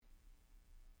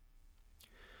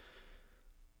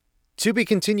To Be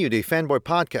Continued, a Fanboy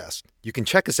Podcast. You can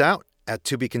check us out at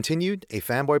tobecontinued, a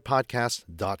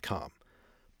fanboypodcast.com.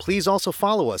 Please also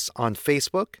follow us on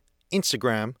Facebook,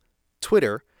 Instagram,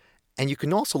 Twitter, and you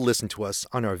can also listen to us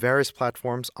on our various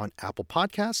platforms on Apple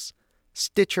Podcasts,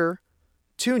 Stitcher,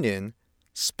 TuneIn,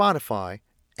 Spotify,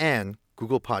 and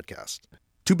Google Podcasts.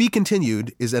 To Be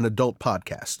Continued is an adult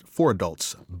podcast for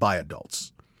adults by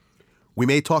adults. We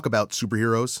may talk about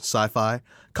superheroes, sci-fi,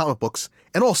 comic books,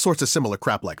 and all sorts of similar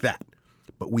crap like that,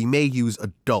 but we may use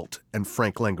adult and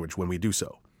frank language when we do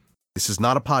so. This is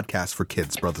not a podcast for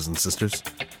kids, brothers and sisters.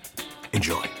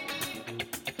 Enjoy.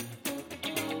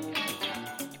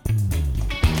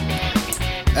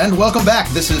 And welcome back.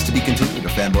 This is To Be Continued, a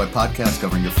fanboy podcast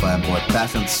covering your fanboy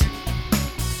passions.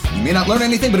 You may not learn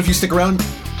anything, but if you stick around,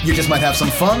 you just might have some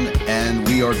fun, and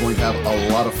we are going to have a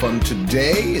lot of fun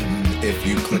today. And if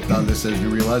you clicked on this, as you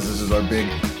realize, this is our big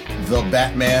The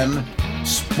Batman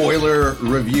spoiler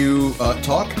review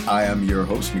talk. I am your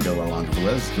host, Miguel Alonso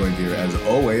Velez, joined here as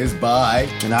always by...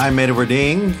 And I'm Edward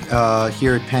Ding,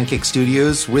 here at Pancake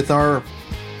Studios with our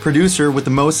producer with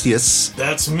the mostiest.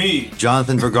 That's me.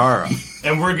 Jonathan Vergara.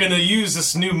 And we're going to use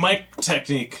this new mic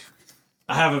technique.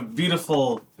 I have a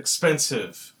beautiful,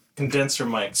 expensive condenser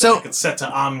mic that I can set to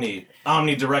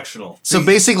omnidirectional. So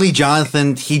basically,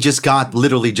 Jonathan, he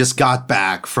literally just got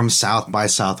back from South by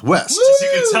Southwest. As you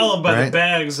can tell by Right? the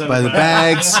bags. By the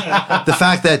bags. The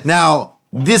fact that now,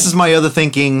 this is my other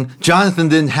thinking, Jonathan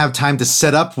didn't have time to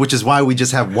set up, which is why we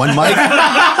just have one mic.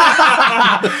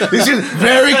 This is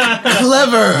very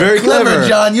clever. Very clever.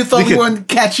 John. You thought we wouldn't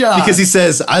catch up. Because he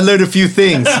says, I learned a few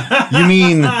things. You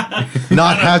mean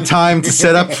not have time to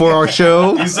set up for our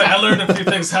show? He's like, I learned a few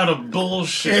things how to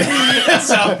bullshit at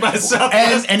South by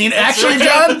Southwest. And actually,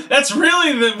 John, that's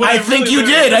really what I think you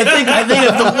did. I think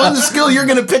if the one skill you're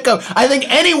going to pick up, I think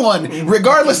anyone,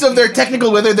 regardless of their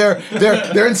technical, whether they're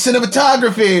in cinematography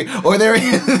or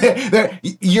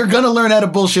you're going to learn how to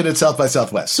bullshit at South by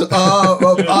Southwest. So,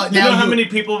 you know how many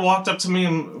people walked up to me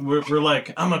and were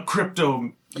like, I'm a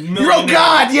crypto millionaire. Oh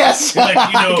God, yes. Like,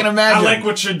 I can imagine. I like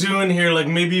what you're doing here. Like,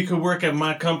 maybe you could work at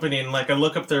my company. And like, I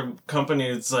look up their company.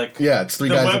 It's like, yeah, it's three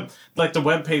guys. The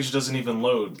web page doesn't even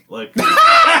load. Like,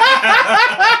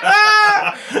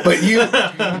 but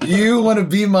you want to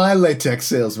be my latex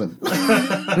salesman.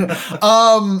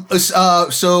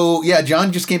 So yeah,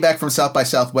 John just came back from South by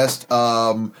Southwest.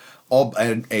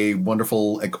 A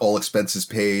wonderful, all expenses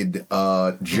paid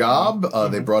job.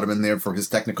 They brought him in there for his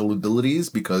technical abilities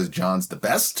because John's the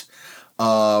best.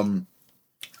 What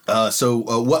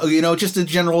just a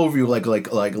general overview, like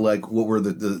what were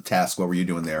the tasks? What were you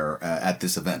doing there at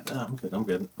this event? Oh, I'm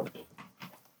good.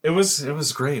 It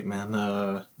was great, man.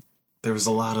 There was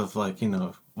a lot of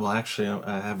well, actually,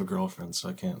 I have a girlfriend, so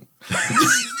I can't.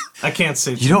 I can't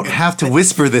say. You don't have to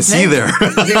whisper this either.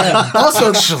 Yeah.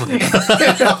 Also, just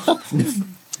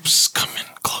come in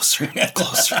closer.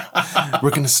 We're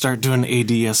gonna start doing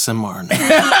ADSMR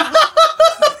now.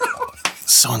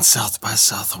 So in South by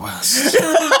Southwest.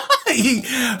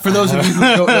 For those of you who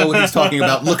don't know what he's talking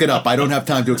about, look it up. I don't have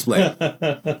time to explain.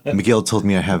 Miguel told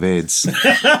me I have AIDS.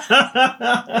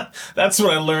 That's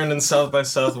what I learned in South by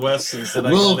Southwest is that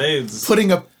I have AIDS.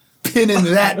 Putting a pin in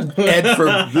that, Ed, for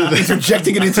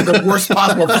interjecting it into the worst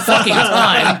possible fucking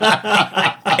time.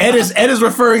 Ed is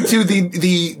referring to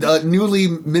the newly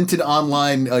minted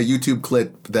online YouTube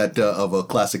clip that of a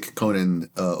classic Conan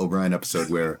O'Brien episode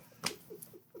where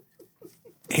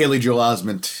Haley Joel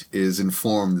Osment is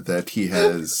informed that he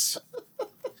has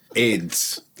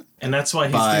AIDS. And that's why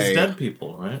he's dead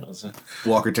people, right?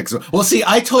 Walker Texas. Well, see,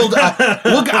 I told look,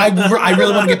 I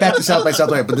really want to get back to South by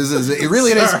Southwest, but it is.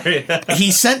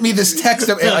 He sent me this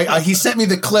text. He sent me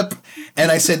the clip,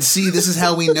 and I said, "See, this is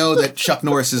how we know that Chuck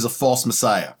Norris is a false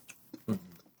messiah."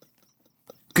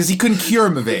 Because he couldn't cure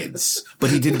him of AIDS,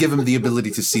 but he did give him the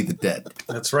ability to see the dead.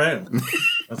 That's right.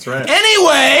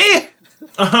 Anyway.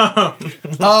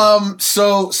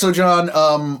 So John,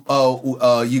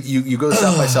 you go to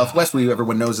South by Southwest, where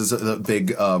everyone knows is a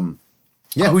big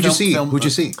who'd you see?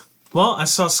 Well, I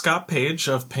saw Scott Page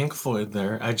of Pink Floyd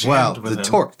there. I jammed with him.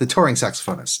 The touring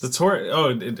saxophonist. The tour.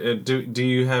 Oh, do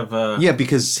you have? Yeah,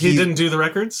 because he didn't do the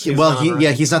records. He's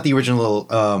not the original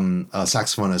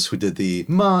saxophonist who did the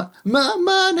money.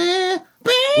 Well,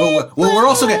 we're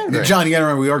also getting, John. You gotta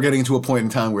remember, we are getting to a point in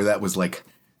time where that was like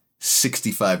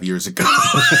 65 years ago.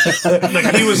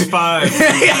 Like he was 5.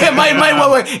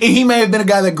 He may have been a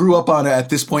guy that grew up on it at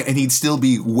this point, and he'd still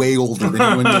be way older than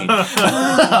you and me.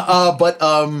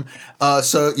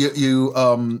 So you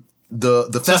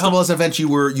the festivals events you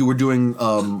were doing.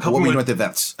 What were you doing at the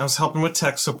events? I was helping with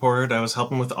tech support. I was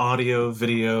helping with audio,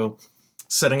 video.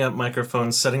 setting up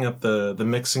microphones, setting up the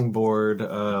mixing board,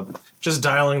 just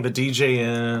dialing the DJ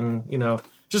in,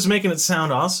 just making it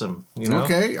sound awesome,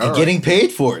 Okay, all And right. getting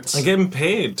paid for it. And getting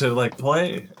paid to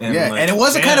play. And, Yeah, and it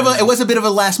was it was a bit of a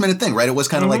last minute thing, right? It was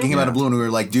kind of like it came out of blue, and we were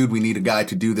like, "Dude, we need a guy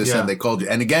to do this," and they called you.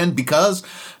 And again, because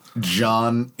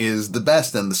John is the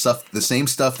best, and the same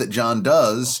stuff that John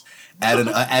does at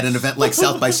an event like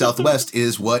South by Southwest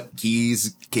is what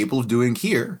he's capable of doing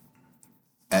here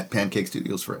at Pancake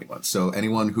Studios for anyone. So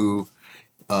anyone who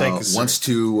wants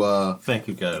to thank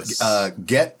you guys.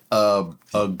 get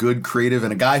a good creative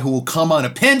and a guy who will come on a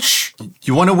pinch.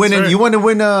 You want to win it? You want to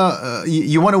win an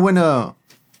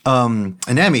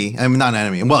Emmy? I mean, not an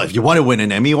Emmy. Well, if you want to win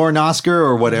an Emmy or an Oscar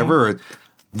or whatever,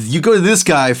 you go to this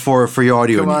guy for your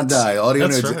audio. Come on, needs. die audio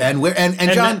That's nerds, right. and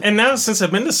John. And now, since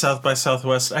I've been to South by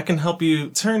Southwest, I can help you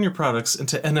turn your products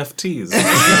into NFTs.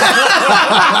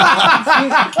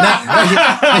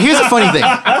 Now, here's a funny thing.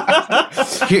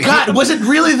 God, was it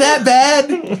really that bad?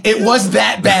 It was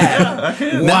that bad.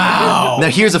 Wow. Now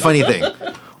here's a funny thing.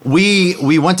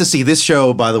 We went to see this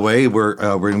show. By the way, we're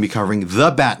going to be covering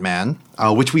The Batman,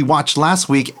 which we watched last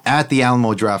week at the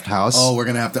Alamo Draft House. Oh, we're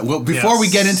gonna have to. Well, before we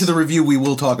get into the review, we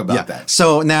will talk about that.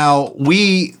 So now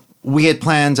we had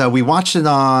planned. We watched it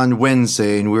on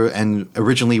Wednesday, and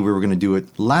originally we were going to do it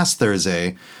last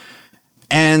Thursday.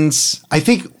 And I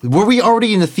think were we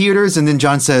already in the theaters? And then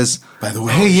John says, By the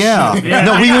way, "Hey, yeah.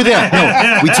 No, we were there.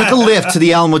 No, we took a lift to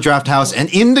the Alamo Draft House, and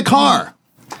in the car,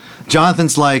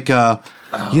 Jonathan's like."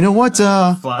 You know what?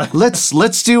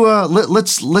 Let's do a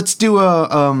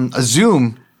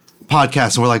Zoom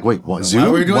podcast. And we're like, wait, what? Zoom?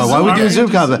 are we doing Why Zoom? are we doing Zoom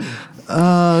podcast?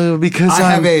 Because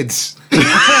I have AIDS.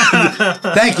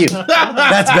 Thank you.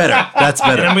 That's better. That's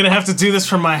And I'm better. going to have to do this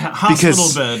from my hospital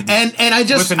Because- bed. And I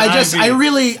With an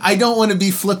IV. I don't want to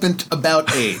be flippant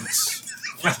about AIDS.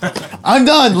 I'm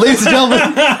done, ladies and gentlemen.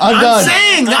 I'm done.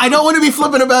 Saying that I don't want to be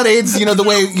flippant about AIDS. The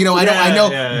way I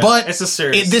know, yeah. but It's a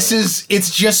serious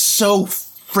it's just so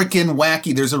freaking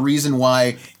wacky. There's a reason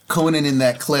why Conan in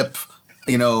that clip,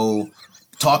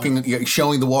 talking,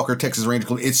 showing the Walker Texas Ranger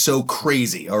clip, it's so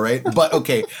crazy. All right, but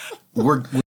okay, we're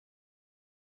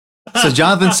So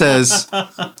Jonathan says,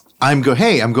 I'm going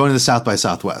to the South by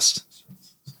Southwest.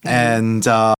 And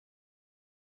So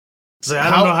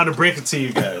I don't know how to break it to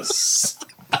you guys.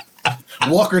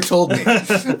 Walker told me.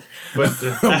 But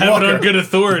I have it on good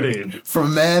authority. From a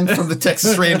man from the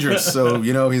Texas Rangers. So,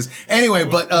 he's... Anyway,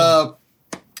 but,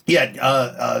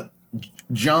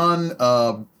 John,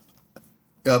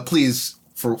 please,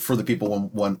 for the people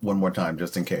one more time,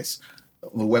 just in case,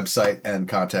 the website and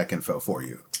contact info for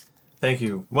you. Thank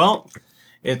you. Well,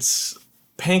 it's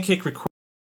Pancake Record.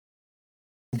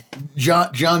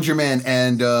 John's your man,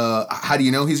 and how do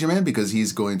you know he's your man? Because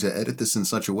he's going to edit this in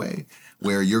such a way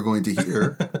where you're going to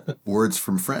hear words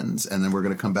from friends, and then we're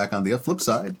going to come back on the flip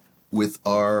side with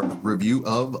our review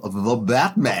of The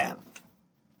Batman.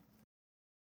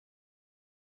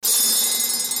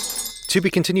 To Be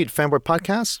Continued Fanboy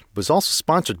Podcast was also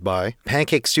sponsored by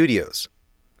Pancake Studios.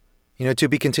 To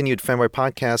Be Continued Fanboy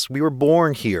Podcast, we were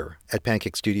born here at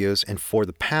Pancake Studios, and for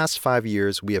the past 5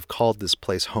 years, we have called this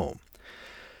place home.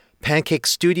 Pancake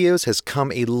Studios has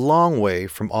come a long way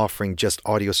from offering just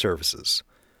audio services.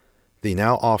 They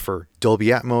now offer Dolby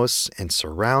Atmos and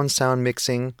surround sound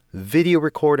mixing, video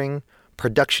recording,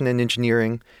 production and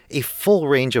engineering, a full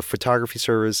range of photography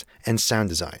service, and sound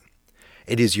design.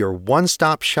 It is your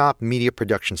one-stop shop media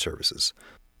production services.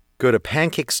 Go to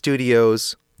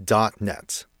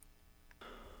pancakestudios.net.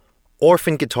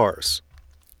 Orphan Guitars.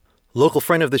 Local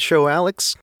friend of the show,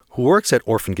 Alex, who works at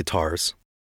Orphan Guitars,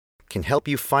 can help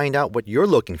you find out what you're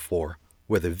looking for,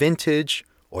 whether vintage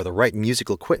or the right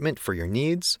musical equipment for your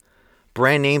needs.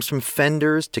 Brand names from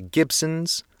Fenders to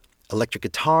Gibsons, electric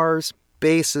guitars,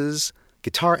 basses,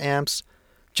 guitar amps.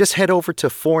 Just head over to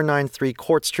 493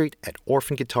 Court Street at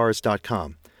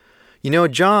orphanguitars.com.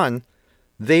 John,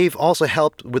 they've also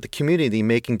helped with the community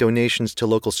making donations to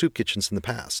local soup kitchens in the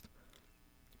past.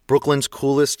 Brooklyn's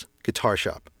coolest guitar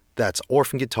shop. That's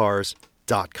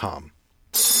orphanguitars.com.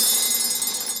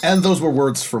 And those were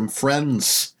words from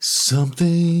friends.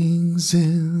 Something's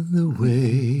in the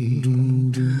way.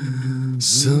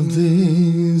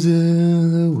 Something's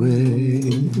in the way.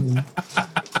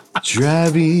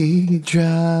 Drabby,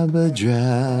 drab.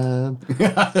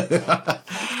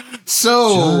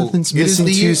 So, Jonathan's missing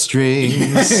two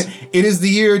strings. It is the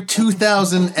year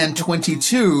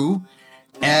 2022,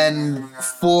 and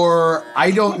for,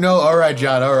 I don't know, all right,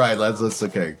 John, all right, let's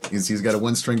okay, he's got a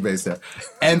one-string bass there.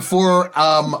 And for,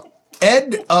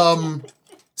 Ed,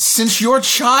 since your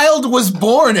child was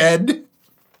born,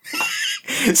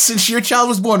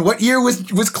 what year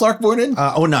was Clark born in?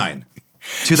 09.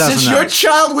 2009. Since your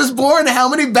child was born, how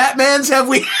many Batmans have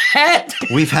we had?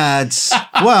 We've had,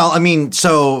 well, I mean,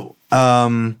 so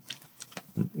Nolan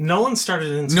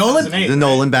started in Nolan? 2008, the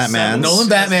Nolan Batman, Nolan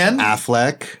Batman.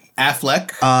 Affleck.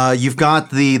 Affleck. You've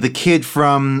got the kid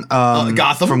from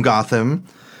Gotham. From Gotham.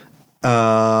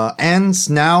 And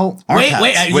now Wait,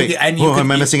 Arcats. and you could-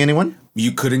 am I missing anyone?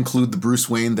 You could include the Bruce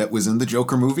Wayne that was in the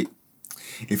Joker movie,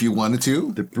 if you wanted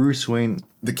to. The Bruce Wayne.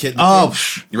 The kid. Oh,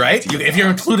 right. If you're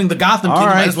including the Gotham kid, All you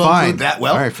right, might as well fine. include that.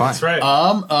 Well, All right, fine. That's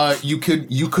right. You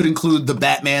could include the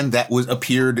Batman that was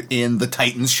appeared in the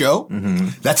Titans show. Mm-hmm.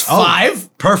 That's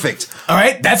 5. Perfect. All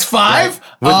right, that's 5.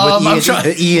 With I'm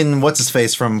trying. Ian, what's his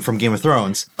face from Game of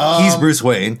Thrones? He's Bruce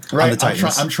Wayne on the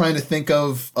Titans. I'm trying to think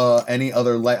of any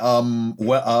other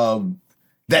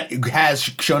that has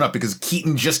shown up because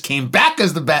Keaton just came back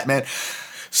as the Batman.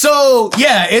 So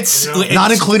yeah, it's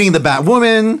Not including the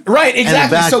Batwoman. right,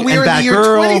 exactly. So we're in the year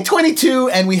Batgirl. 2022,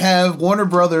 and we have Warner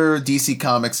Brother DC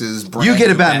Comics' brand You get a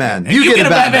new Batman. And You get a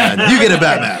Batman. You get a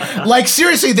Batman. Like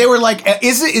seriously, they were like,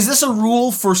 is this a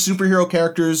rule for superhero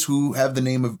characters who have the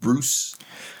name of Bruce?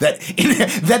 That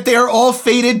they are all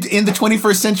fated in the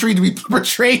 21st century to be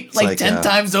portrayed like 10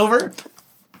 times over?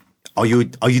 Are you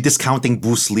discounting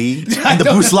Bruce Lee and the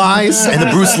Bruce Lies and the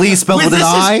Bruce Lee spelled with an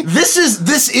I? This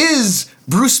is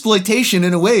Bruce exploitation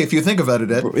in a way, if you think about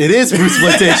it, Ed. It is Bruce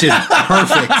exploitation.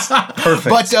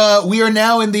 Perfect. But we are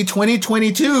now in the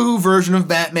 2022 version of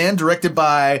Batman, directed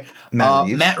by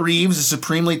Matt Reeves, a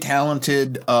supremely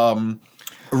talented who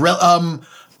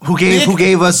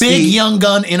gave us big the young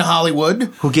gun in Hollywood.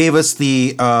 Who gave us the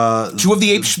 2 of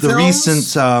the Ape the films?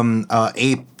 recent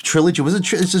Ape trilogy? Was it?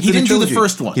 He didn't do the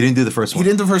first one. He didn't do the first one. He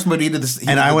didn't do the first one, but he did this.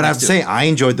 And I would have to say, I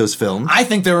enjoyed those films. I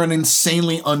think they're an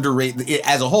insanely underrated,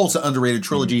 as a whole, it's an underrated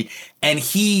trilogy. And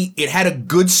it had a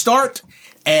good start,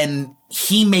 and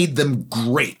he made them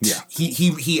great. Yeah.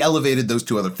 He elevated those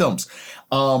 2 other films.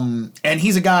 And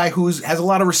he's a guy who has a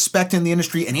lot of respect in the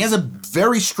industry, and he has a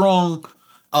very strong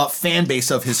fan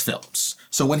base of his films.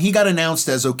 So when he got announced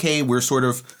as, okay, we're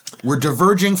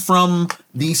diverging from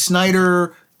the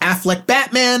Snyder Affleck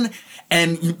Batman,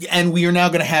 and we are now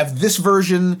going to have this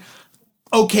version.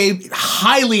 Okay,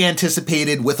 highly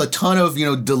anticipated with a ton of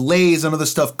delays and other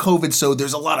stuff, COVID. So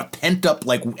there's a lot of pent up,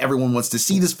 like everyone wants to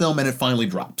see this film, and it finally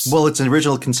drops. Well, it's an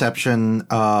original conception.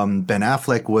 Ben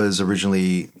Affleck was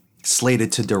originally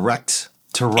slated to direct,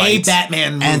 to write, a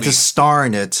Batman movie, and to star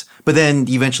in it. But then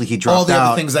eventually he dropped out. All the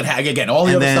other things that all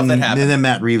the other stuff that happened. And then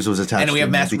Matt Reeves was attached. And we have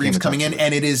Matt Reeves coming in,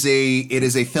 and it is a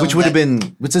film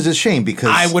which is a shame because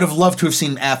I would have loved to have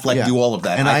seen Affleck do all of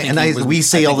that. We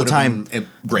say all the time,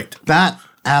 great. Bat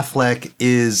Affleck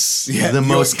is the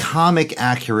most comic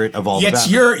accurate of all. Yes,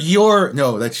 Batman.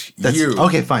 that's you.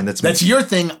 Okay, fine. That's your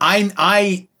thing.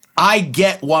 I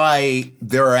get why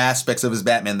there are aspects of his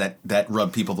Batman that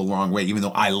rub people the wrong way, even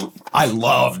though I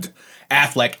loved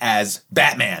Affleck as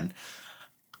Batman.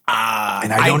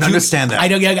 And I don't understand that. I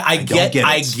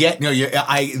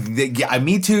get.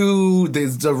 Me too.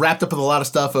 There's wrapped up with a lot of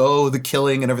stuff. Oh, the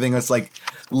killing and everything. It's like,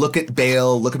 look at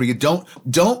Bale. Look at don't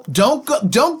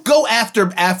go after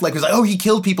Affleck. It's like, oh, he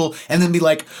killed people, and then be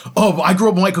like, oh, I grew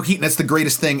up with Michael Keaton. That's the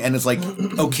greatest thing. And it's like,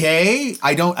 okay,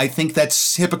 I think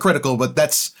that's hypocritical, but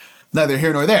that's neither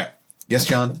here nor there. Yes,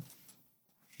 John.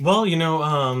 Well,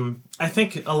 I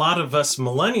think a lot of us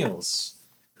millennials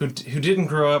who didn't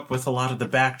grow up with a lot of the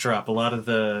backdrop, a lot of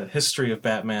the history of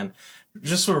Batman,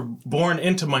 just were born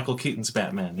into Michael Keaton's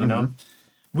Batman, you know?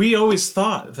 We always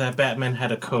thought that Batman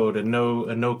had a code, a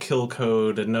no kill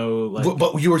code, a no like.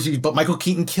 But Michael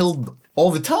Keaton killed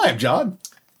all the time, John.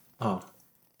 Oh.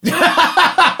 but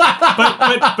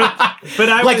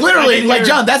I like literally, like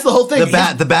John, that's the whole thing.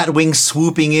 The Batwing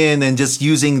swooping in and just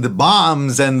using the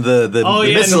bombs and the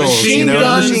missiles, machine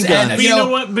guns, machine guns. And, you know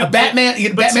what?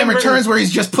 Batman Returns, where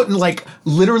he's just putting like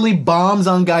literally bombs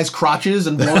on guys' crotches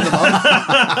and blowing them up.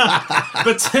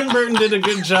 But Tim Burton did a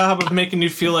good job of making you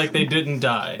feel like they didn't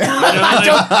die.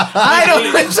 I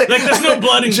don't. Like there's no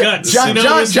blood and guts. John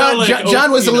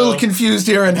was a little confused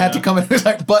here and had to come in.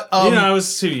 But I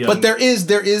was too young. But there is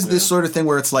this sort of thing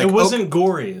where it's like it wasn't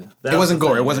gory. It wasn't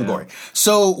gory.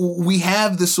 So we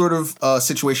have this sort of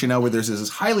situation now where there's this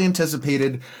highly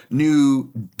anticipated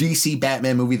new DC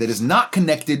Batman movie that is not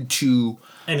connected to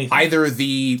either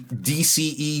the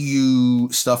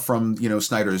DCEU stuff from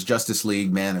Snyder's Justice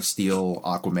League, Man of Steel,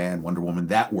 Aquaman, Wonder Woman,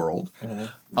 that world.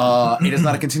 It is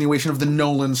not a continuation of the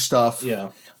Nolan stuff. Yeah.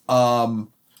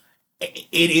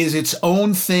 It is its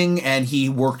own thing, and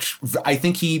I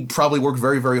think he probably worked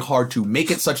very, very hard to make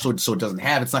it such so it doesn't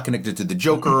have. It's not connected to the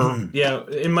Joker. Yeah,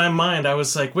 in my mind, I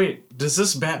was like, wait, does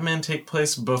this Batman take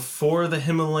place before the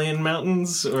Himalayan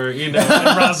mountains, or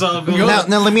Ra's al Ghul?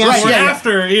 Now let me ask or you.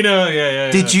 after?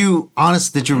 Did you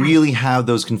really have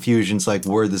those confusions, like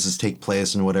where does this take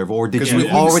place and whatever, or did Because you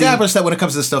we've already? established that when it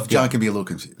comes to this stuff, John can be a little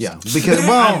confused. Yeah, because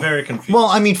well, I'm very confused. Well,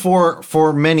 I mean,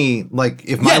 for many, like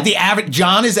if my The average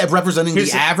John is representing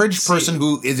Here's the the- average person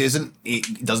who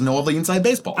doesn't know all the inside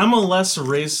baseball. I'm a less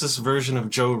racist version of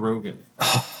Joe Rogan.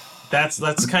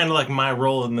 That's kind of like my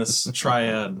role in this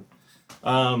triad.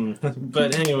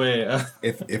 But anyway,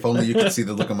 If only you could see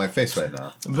the look on my face right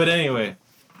now.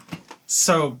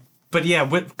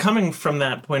 Coming from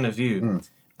that point of view,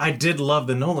 I did love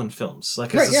the Nolan films,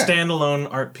 like as a standalone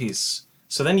art piece.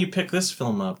 So then you pick this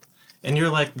film up, and you're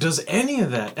like, does any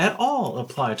of that at all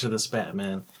apply to this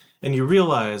Batman? And you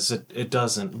realize it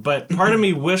doesn't. But part of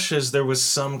me wishes there was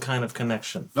some kind of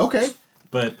connection. Okay.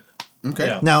 But Okay.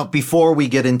 yeah. Now, before we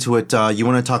get into it, you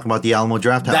want to talk about the Alamo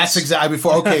Drafthouse? That's exactly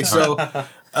before. Okay, so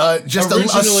just a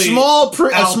Originally, small.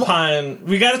 Alpine.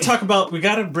 We got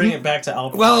to bring it back to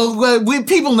Alpine. Well,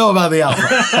 people know about the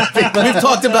Alpine. We've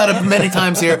talked about it many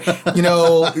times here.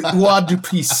 Roi du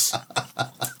Pisse.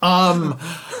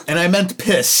 And I meant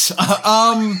piss.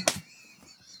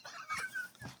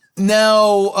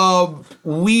 Now,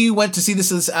 we went to see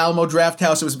this at this Alamo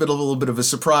Drafthouse. It was a little bit of a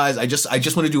surprise. I just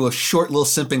want to do a short little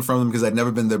simping from them because I'd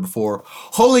never been there before.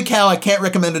 Holy cow, I can't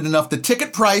recommend it enough. The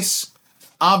ticket price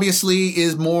obviously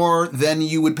is more than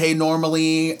you would pay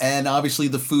normally, and obviously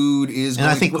the food is. And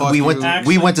I think we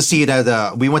went to see it at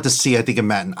I think a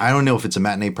matinee. I don't know if it's a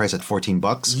matinee price at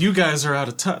 $14. You guys are out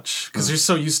of touch because you're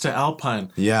so used to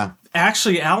Alpine. Yeah.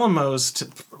 Actually, Alamo's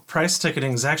price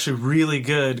ticketing is actually really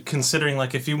good, considering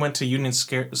like if you went to Union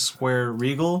Square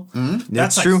Regal,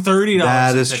 that's like true. $30.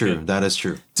 That a is ticket. true. That is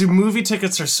true. Dude, movie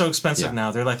tickets are so expensive Yeah.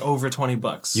 now; they're like over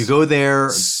 $20. You go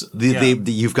there. yeah.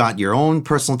 You've got your own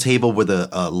personal table with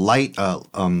a light,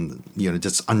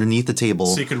 just underneath the table,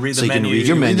 So you can read the so you menu. can read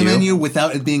your You read menu. the menu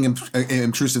without it being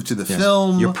intrusive to the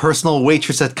film. Your personal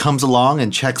waitress that comes along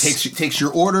and checks. takes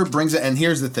your order, brings it, and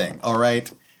here's the thing. All right,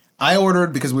 I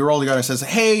ordered because we were all together. Says,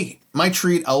 "Hey, my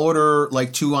treat. I'll order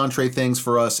like 2 entree things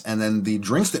for us, and then the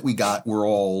drinks that we got were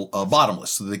all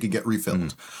bottomless, so they could get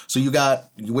refilled." So you got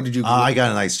what did you? I got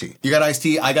an iced tea. You got iced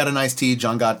tea. I got an iced tea.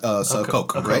 John got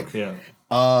Coke, right? Coke,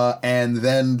 yeah. And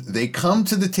then they come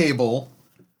to the table.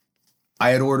 I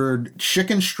had ordered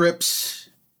chicken strips,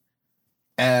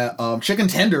 chicken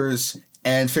tenders,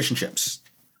 and fish and chips.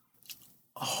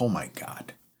 Oh my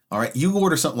God. All right, you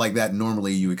order something like that.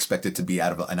 Normally, you expect it to be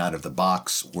out of the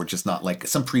box, or just not like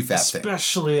some prefab thing.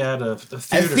 Especially at a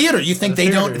theater. At a theater, you think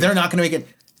they're not going to make it.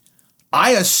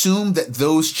 I assume that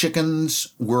those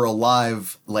chickens were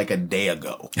alive like a day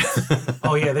ago.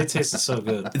 Oh yeah, they tasted so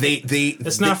good.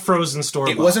 It's not frozen store.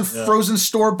 It wasn't frozen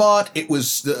store bought. It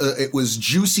was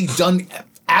juicy, done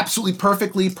absolutely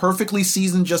perfectly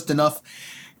seasoned just enough.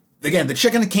 Again, the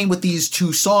chicken came with these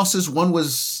 2 sauces. One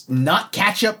was not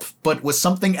ketchup, but was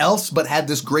something else, but had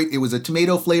this it was a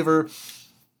tomato flavor.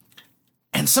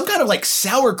 And some kind of like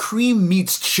sour cream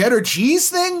meets cheddar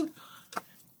cheese thing.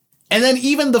 And then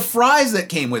even the fries that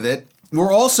came with it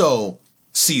were also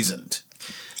seasoned.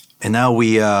 And now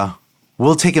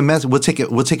we'll take a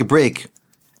break,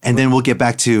 and then we'll get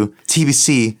back to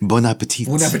TBC. Bon appetit.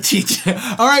 Bon appetit.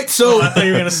 All right, so I thought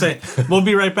you were going to say, we'll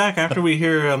be right back after we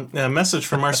hear a message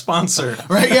from our sponsor.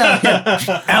 right,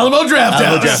 yeah. Alamo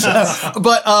Drafthouse.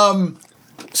 But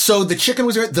so the chicken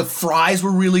was great. The fries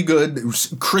were really good. It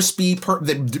was crispy,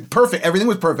 perfect. Everything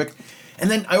was perfect. And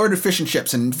then I ordered fish and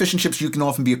chips. And fish and chips, you can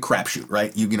often be a crapshoot,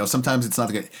 right? You know, sometimes it's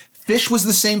not good. Fish was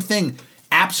the same thing.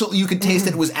 Absolutely, you could taste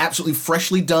it. It was absolutely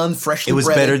freshly done, freshly It was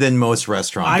breaded. better than most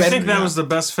restaurants. I think that was the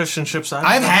best fish and chips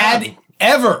I've had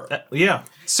ever. Yeah,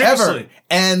 seriously. Ever.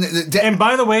 And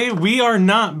by the way, we are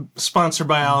not sponsored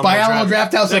by Alamo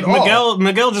Drafthouse at all.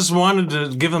 Miguel just wanted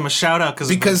to give them a shout out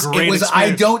because it was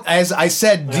as I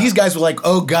said, these guys were like,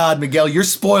 "Oh God, Miguel, you're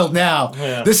spoiled now.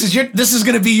 Yeah. This is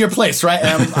going to be your place, right?"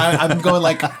 And I'm going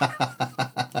like,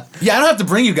 "Yeah, I don't have to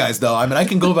bring you guys though. I mean, I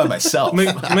can go by myself."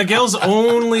 Miguel's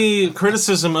only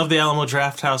criticism of the Alamo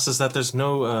Drafthouse is that there's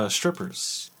no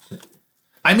strippers.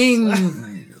 I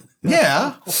mean,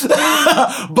 yeah.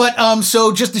 But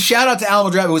so just a shout out to Alamo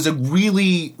Draft. It was a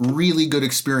really, really good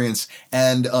experience.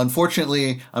 And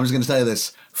unfortunately, I'm just going to tell you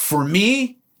this. For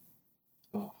me,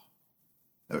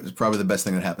 that was probably the best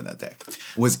thing that happened that day.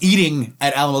 Was eating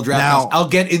at Alamo Draft House. I'll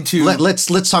get into Let's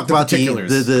talk about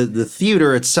particulars. the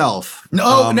theater itself.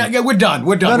 No, yeah, we're done.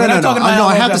 We're done. No, We're not talking about I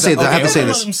Alamo have to Draft say House. that. I have to say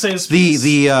Let him this. say his piece.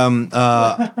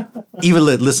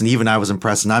 Even I was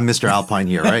impressed, and I'm Mr. Alpine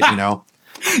here, right? You know,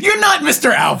 You're not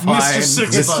Mr. Alpine. Mr.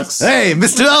 $6. Hey,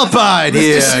 Mr. Alpine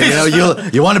here.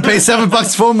 You want to pay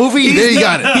 $7 for a movie? There you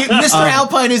got it. Mr.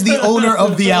 Alpine is the owner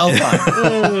of the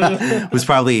Alpine. Who's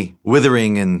probably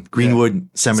withering in Greenwood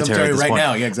Cemetery at this right point.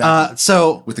 now. Yeah, exactly.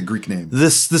 So With a Greek name. the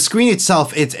screen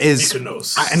itself, it is,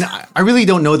 Mykonos. and I really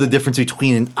don't know the difference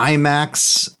between an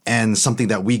IMAX and something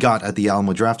that we got at the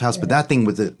Alamo Draft House, but that thing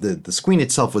with the screen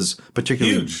itself was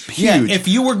particularly huge. Yeah, if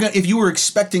you were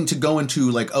expecting to go into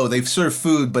like, oh, they've served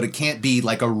food, but it can't be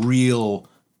like a real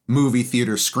movie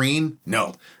theater screen.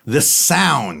 No, The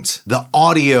sound, the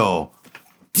audio,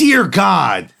 dear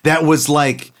God, that was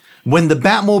like when the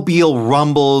Batmobile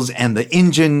rumbles and the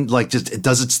engine like just it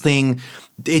does its thing.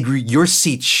 Your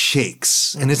seat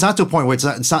shakes, and it's not to a point where it's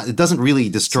not. It doesn't really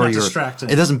destroy It's not your. distracting.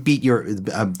 It doesn't beat your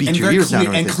very ears down. clear- or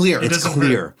and anything. clear. It It's doesn't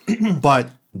clear, but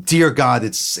dear God,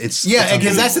 it's yeah,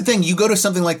 because that's the unbelievable. thing. You go to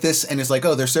something like this, and it's like,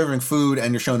 oh, they're serving food,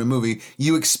 and you're showing a movie.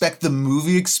 You expect the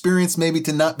movie experience maybe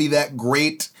to not be that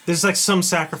great. There's like some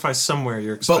sacrifice somewhere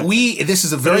you're expecting. But this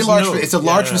is a very There's large. no- It's a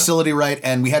large yeah. facility, right?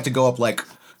 And we had to go up like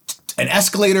an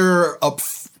escalator up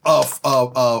four up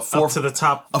to the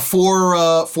top. four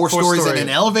stories and story. an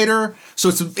elevator. So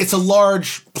it's a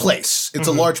large place. It's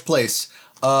a large place.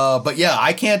 But yeah,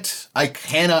 I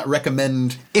cannot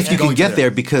recommend if you going can get to there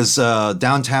because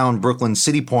downtown Brooklyn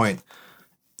City Point.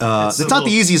 It's not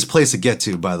the easiest place to get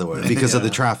to, by the way, because of the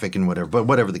traffic and whatever. But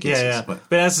whatever the case Yeah, is. yeah.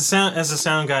 But as a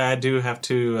sound guy, I do have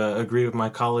to agree with my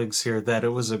colleagues here that it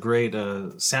was a great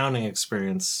sounding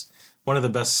experience. One of the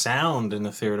best sound in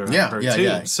the theater Yeah, I've heard yeah, too.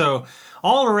 yeah. So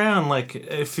all around, like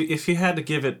if you had to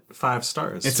give it 5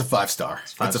 stars, It's a 5-star.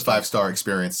 It's a star. 5-star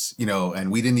experience,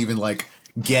 and we didn't even like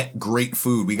get great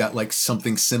food. We got like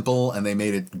something simple and they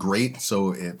made it great.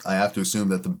 So I have to assume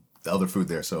that the other food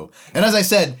there. So, and as I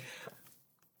said,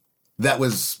 that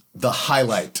was the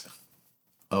highlight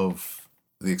of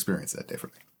the experience that day for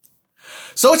me.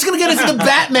 So it's going to get into The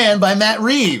Batman by Matt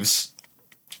Reeves.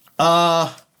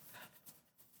 I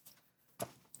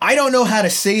don't know how to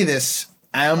say this.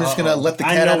 I'm just going to let the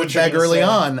I cat know out of what the you're bag gonna early say.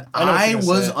 on. I know what I you're gonna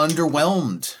was say.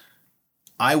 underwhelmed.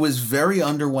 I was very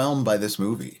underwhelmed by this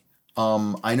movie.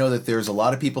 I know that there's a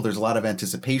lot of people, there's a lot of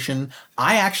anticipation.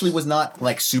 I actually was not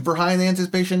like super high in the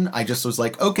anticipation. I just was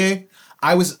like, okay.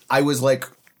 I was like,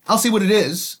 I'll see what it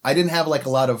is. I didn't have like a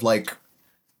lot of like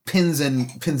pins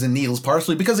and needles,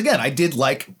 partially because again, I did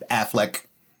like Affleck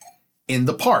in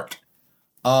the part.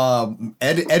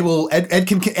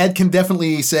 Ed can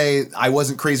definitely say I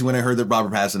wasn't crazy when I heard that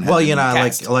Robert Pattinson had Well, been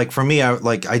cast. like for me,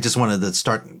 I just wanted to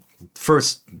start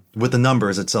first with the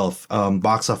numbers itself.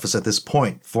 Box office at this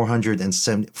point,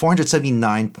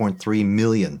 479.3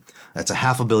 million. That's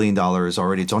 $500 million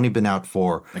already. It's only been out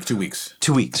for like 2 weeks.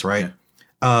 2 weeks, right?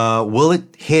 Will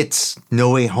it hit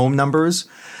No Way Home numbers?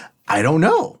 I don't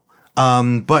know.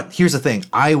 But here's the thing.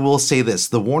 I will say this: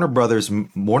 the Warner Brothers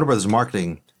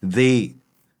marketing, they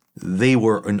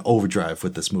were in overdrive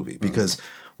with this movie because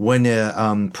when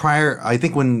I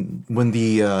think when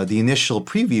the initial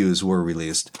previews were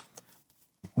released,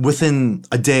 within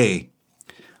a day,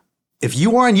 if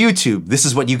you are on YouTube, this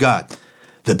is what you got.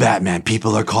 The Batman,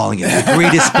 people are calling it the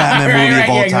greatest Batman movie of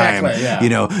all time. Exactly,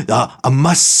 yeah. A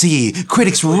must-see.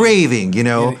 Critics raving.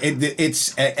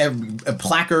 It's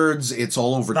placards. It's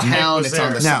all over town. was It's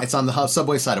on the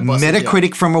subway side of buses.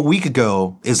 Metacritic from a week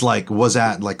ago was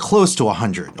at like close to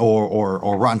 100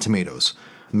 or Rotten Tomatoes.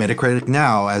 Metacritic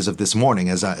now, as of this morning,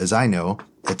 as I know,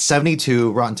 it's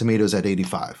 72. Rotten Tomatoes at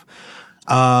 85.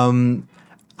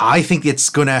 I think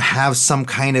it's going to have some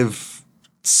kind of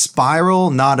spiral,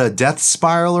 not a death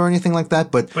spiral or anything like that,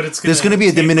 but it's there's going to be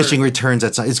a diminishing returns.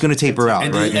 It's going to taper out,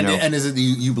 And, right? and is it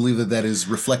you believe that is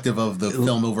reflective of the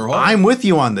film overall? I'm with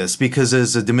you on this because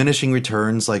there's a diminishing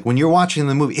returns. Like when you're watching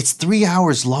the movie, it's 3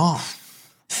 hours long.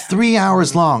 3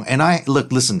 hours long. And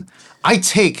listen, I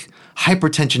take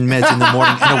hypertension meds in the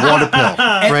morning and a water pill,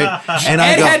 right? And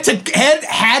Ed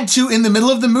had to in the middle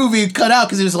of the movie cut out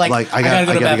because he was like I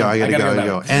gotta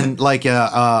go. And like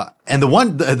and the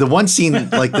one scene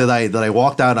like that I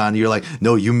walked out on, you're like,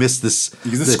 no, you missed this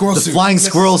the flying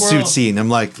squirrel suit scene. I'm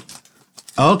like,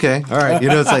 oh, okay, all right,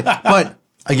 it's like, but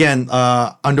again,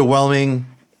 underwhelming.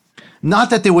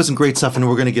 Not that there wasn't great stuff, and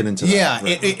we're gonna get into that. Yeah,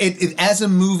 right. it as a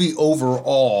movie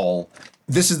overall.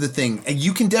 This is the thing. And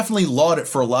you can definitely laud it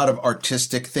for a lot of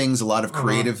artistic things, a lot of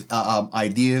creative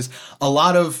ideas, a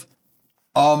lot of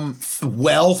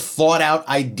well thought out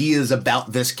ideas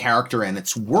about this character and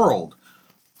its world.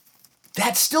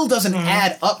 That still doesn't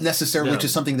add up necessarily to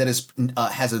something that is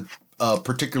has a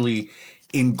particularly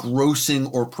engrossing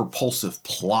or propulsive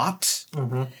plot.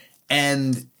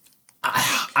 And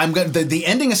I'm going the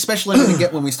ending, especially I'm going to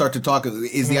get when we start to talk,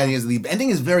 is the idea is the ending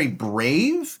is very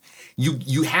brave.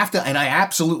 You have to, and I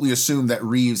absolutely assume that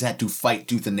Reeves had to fight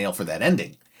tooth and nail for that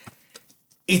ending.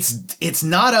 It's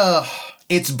not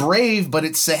it's brave, but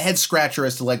it's a head scratcher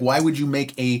as to like, why would you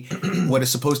make what is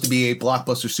supposed to be a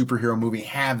blockbuster superhero movie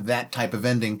have that type of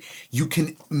ending? You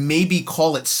can maybe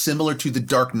call it similar to the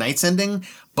Dark Knight's ending,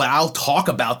 but I'll talk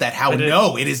about that.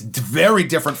 It is very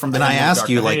different from the And I ending of asked Dark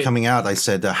you, Knight. like coming out, I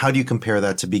said, how do you compare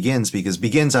that to Begins? Because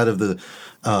Begins out of the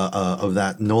of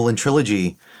that Nolan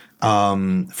trilogy,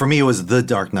 for me it was The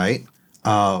Dark Knight,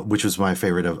 which was my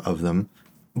favorite of them.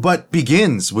 But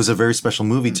Begins was a very special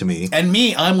movie to me. And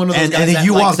me, I'm one of those And guys then that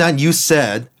you likes- walked out and you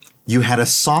said you had a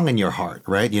song in your heart,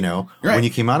 right? You know, Right. when you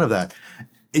came out of that.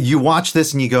 You watch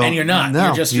this and you go, and you're not.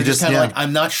 No, You're just kind of like,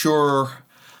 I'm not sure.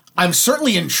 I'm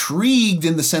certainly intrigued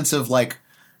in the sense of like,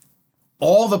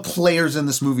 all the players in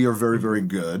this movie are very, very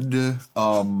good.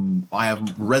 I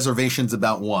have reservations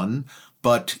about one,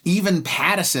 but even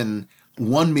Pattinson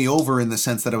won me over in the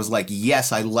sense that I was like,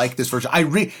 yes, I like this version.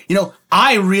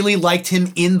 I really liked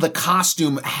him in the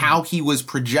costume, how he was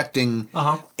projecting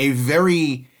a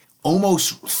very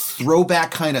almost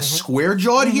throwback kind of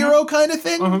square-jawed hero kind of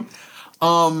thing.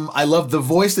 I love the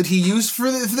voice that he used for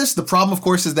this. The problem, of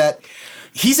course, is that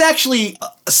he's actually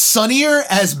sunnier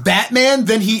as Batman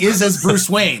than he is as Bruce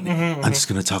Wayne. I'm just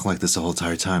going to talk like this the whole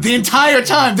entire time. The entire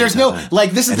time. There's no,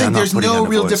 like, this is the And thing, I'm not there's putting no on a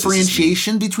real voice. This is me.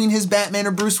 differentiation between his Batman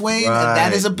or Bruce Wayne. And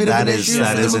that is a bit of an issue.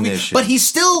 That in is the an movie. issue. But he's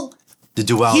still, The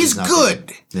duality he's is not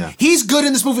good. Yeah. He's good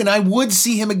in this movie, and I would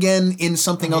see him again in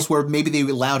something else where maybe they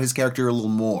allowed his character a little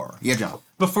more. Yeah, John.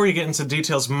 Before you get into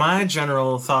details, my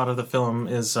general thought of the film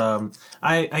is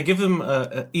I give them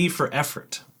a E for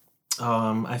effort.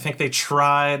 I think they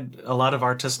tried a lot of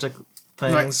artistic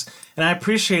things, and I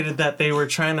appreciated that they were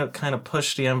trying to kind of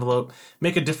push the envelope,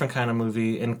 make a different kind of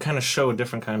movie, and kind of show a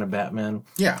different kind of Batman.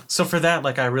 Yeah. So for that,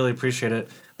 like, I really appreciate it.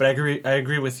 But I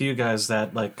agree with you guys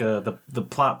that like the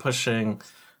plot pushing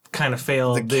kind of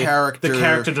failed. The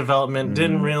character development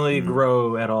didn't really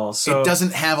grow at all. So It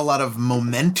doesn't have a lot of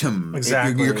momentum.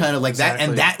 Exactly. You're kind of like that,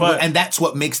 Exactly. and that's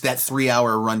what makes that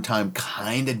 3-hour runtime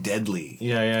kind of deadly.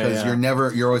 Yeah. Because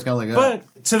you're always kind of like,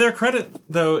 But to their credit,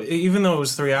 though, even though it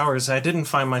was 3 hours, I didn't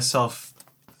find myself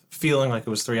feeling like it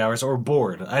was 3 hours or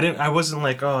bored. I wasn't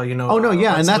like, Oh no,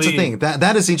 yeah, and that's the thing.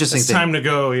 That is the interesting It's thing. time to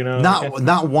go. You know,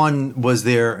 Not one was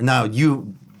there. Now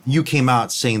you came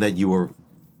out saying that you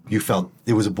felt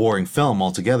it was a boring film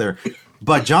altogether.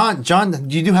 But John,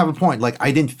 you do have a point. Like,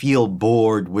 I didn't feel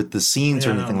bored with the scenes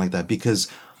or anything like that, because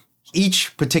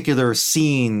each particular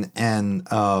scene and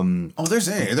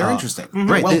they're interesting.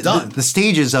 right, Well done. the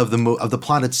stages of the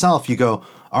plot itself, you go,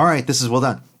 all right, this is well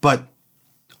done. But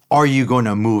are you going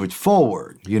to move it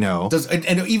forward? You know,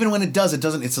 And even when it does, it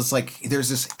doesn't. It's just like there's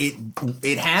this.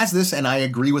 It has this, and I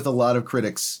agree with a lot of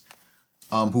critics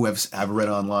who I've read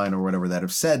online or whatever that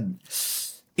have said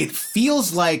it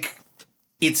feels like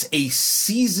it's a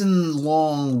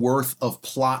season-long worth of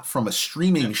plot from a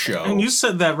streaming show. and you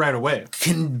said that right away.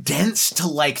 Condensed to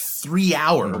like 3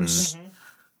 hours.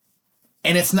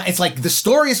 And it's not. It's like the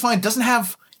story is fine. Doesn't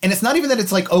have. And it's not even that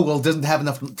it's like, oh well, it doesn't have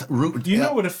enough root. You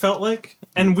know what it felt like?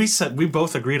 And we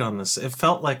both agreed on this. It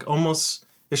felt like almost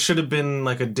it should have been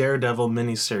like a Daredevil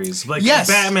miniseries, like Yes.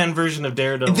 a Batman version of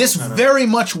Daredevil. This kind of. very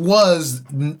much was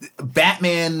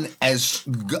Batman as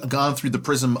gone through the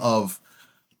prism of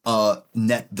the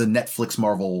Netflix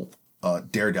Marvel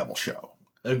Daredevil show.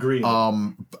 Agreed.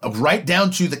 Right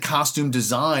down to the costume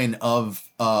design of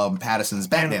Pattinson's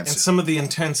Batman and suit. some of the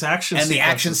intense action And the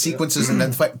action sequences in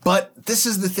that fight. But this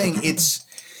is the thing. This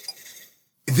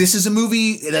is a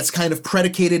movie that's kind of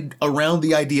predicated around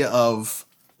the idea of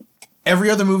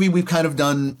every other movie we've kind of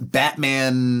done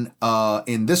Batman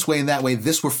in this way and that way.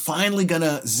 This we're finally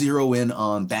gonna zero in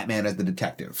on Batman as the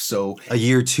detective. So a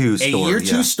year two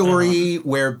story.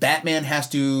 Where Batman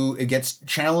gets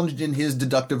challenged in his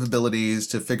deductive abilities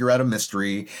to figure out a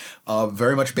mystery,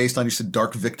 very much based on, you said,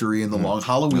 Dark Victory and The Long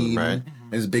Halloween. Right.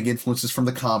 There's big influences from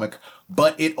the comic,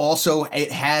 but it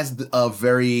has a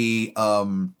very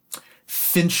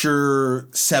Fincher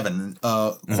 7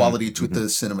 quality to the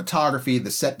cinematography, the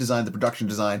set design, the production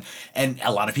design, and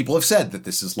a lot of people have said that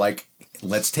this is like,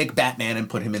 let's take Batman and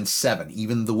put him in 7.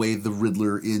 Even the way the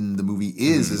Riddler in the movie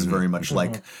is very much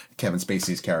like Kevin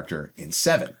Spacey's character in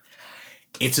 7.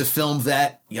 It's a film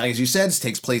that, as you said,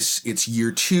 takes place, it's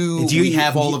year 2. Do you- we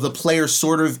have all you- of the players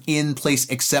sort of in place,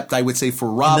 except I would say for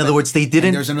Robin. In other words, they didn't-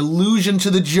 And there's an allusion to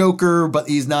the Joker, but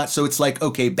he's not. So it's like,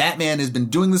 okay, Batman has been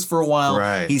doing this for a while.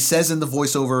 Right. He says in the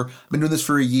voiceover, I've been doing this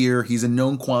for a year. He's a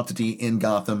known quantity in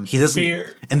Gotham. He doesn't,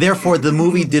 Fear. and therefore the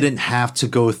movie didn't have to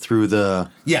go through the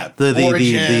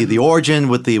origin. origin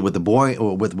with the boy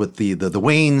with the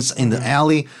Waynes in the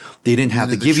alley. They didn't have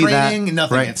to The give you that. training,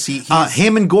 nothing. Right? It's- he's-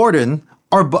 Him and Gordon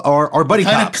are buddy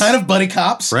cops. kind of buddy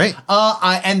cops, Right.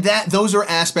 And those are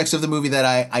aspects of the movie that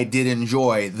I did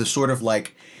enjoy. The sort of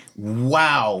like,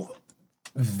 wow,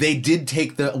 they did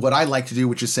take what I like to do,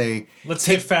 which is say, Let's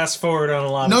hit fast forward on a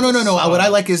lot. no. of this. What I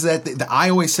like is that I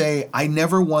always say, I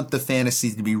never want the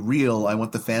fantasy to be real. I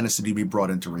want the fantasy to be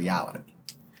brought into reality.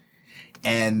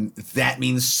 And that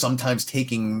means sometimes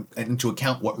taking into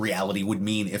account what reality would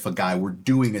mean if a guy were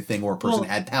doing a thing or a person Well,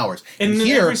 had powers. And in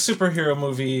here, every superhero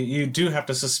movie, you do have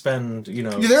to suspend.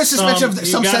 there is suspension of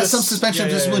some suspension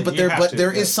of disbelief, but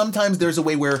there is is sometimes there's a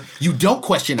way where you don't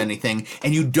question anything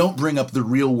and you don't bring up the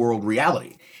real world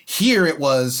reality. Here it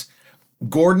was,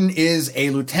 Gordon is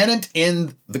a lieutenant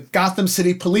in the Gotham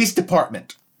City Police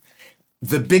Department.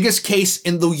 The biggest case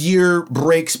in the year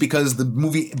breaks because the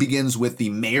movie begins with the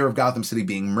mayor of Gotham City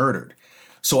being murdered.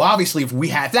 So obviously, if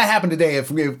that happened today,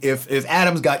 if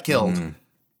Adams got killed,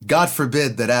 God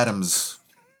forbid that Adams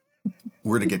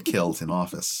were to get killed in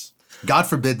office. God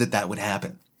forbid that would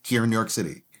happen here in New York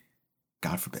City.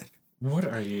 God forbid. What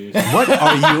are you? What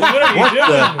are you? What are you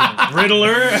doing,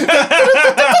 Riddler?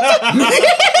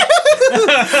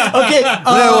 Okay,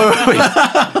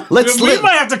 wait. We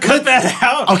might have to cut that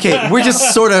out. Okay, we're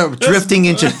just sort of drifting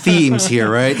into themes here,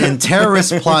 right? And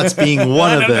terrorist plots being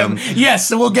one of them. Yes,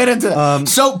 so we'll get into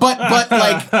that. But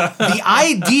like the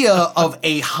idea of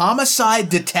a homicide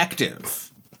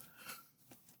detective,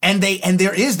 and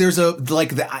there's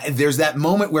that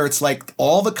moment where it's like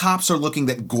all the cops are looking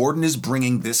that Gordon is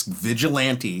bringing this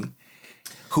vigilante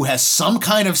who has some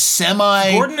kind of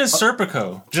Gordon is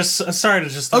Serpico. Just sorry to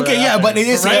just. Okay, yeah, but it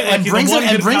is, right? and Like, brings the him one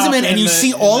and good brings him cop in, and you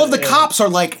see all of the cops are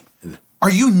like, "Are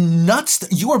you nuts?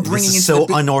 You are bringing This is into so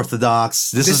the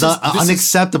unorthodox. This is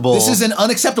unacceptable. This is an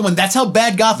unacceptable one. That's how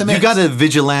bad Gotham is. You got a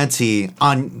vigilante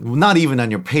on, not even on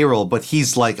your payroll, but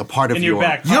he's like a part of In your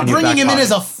back You're pocket. bringing him in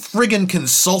as a friggin'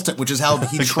 consultant, which is how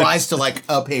he tries to like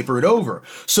paper it over.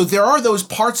 So there are those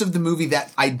parts of the movie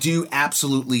that I do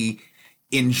absolutely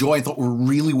enjoy and thought were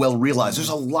really well realized. There's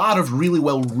a lot of really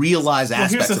well realized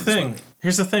aspects of this movie.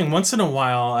 Here's the thing. Once in a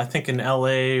while, I think in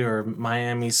LA or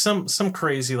Miami, some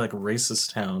crazy like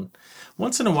racist town,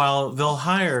 once in a while they'll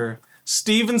hire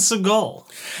Steven Seagal,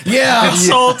 Yeah.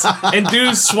 consult and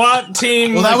do SWAT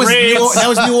team Well, that was raids. New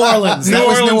Orleans. That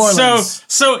was New Orleans.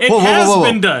 So it Whoa, whoa, has whoa, whoa.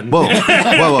 been done. Whoa,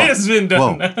 whoa, whoa. It has been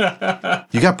done. Whoa.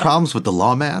 You got problems with the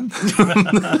law, man?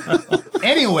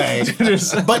 Anyway,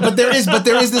 but there is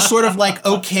this sort of like,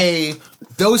 okay,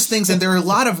 those things, and there are a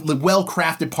lot of well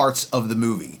crafted parts of the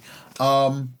movie.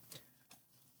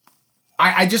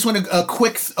 I just want a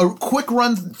quick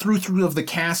run through of the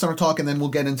cast on our talk, and then we'll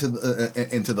get into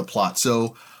the plot.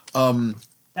 So,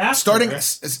 starting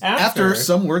after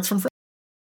some words from Fred.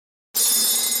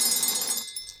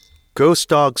 Ghost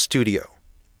Dog Studio.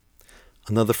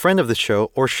 Another friend of the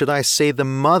show, or should I say the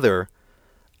mother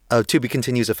of To Be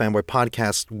Continues, a Fanboy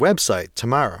Podcast website,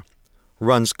 Tamara,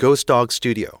 runs Ghost Dog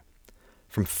Studio.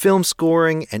 From film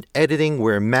scoring and editing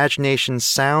where imagination,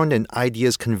 sound, and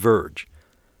ideas converge.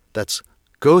 That's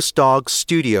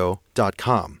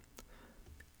ghostdogstudio.com.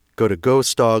 Go to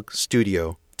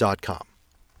ghostdogstudio.com.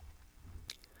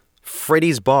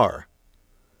 Freddy's Bar,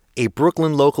 a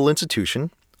Brooklyn local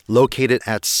institution located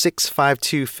at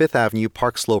 652 Fifth Avenue,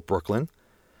 Park Slope, Brooklyn.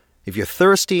 If you're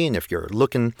thirsty and if you're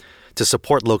looking to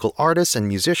support local artists and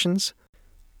musicians,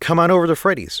 come on over to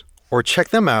Freddy's or check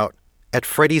them out at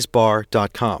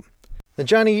freddysbar.com. Now,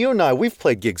 Johnny, you and I, we've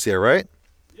played gigs there, right?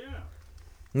 Yeah.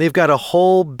 And they've got a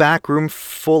whole back room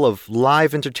full of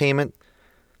live entertainment.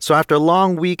 So after a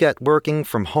long week at working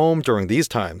from home during these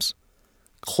times,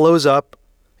 close up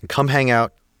and come hang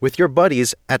out with your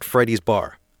buddies at Freddy's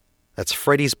Bar. That's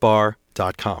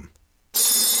freddysbar.com.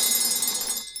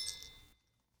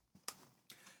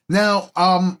 Now,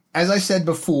 as I said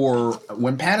before,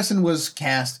 when Pattinson was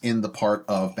cast in the part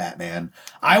of Batman,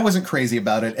 I wasn't crazy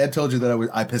about it. Ed told you that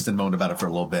I pissed and moaned about it for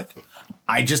a little bit.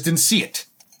 I just didn't see it.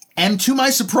 And to my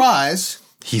surprise...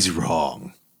 He's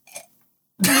wrong.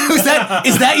 is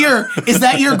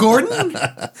that your Gordon?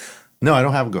 No, I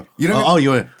don't have a go. You don't. Oh,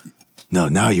 you. No,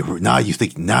 now you're wrong. Now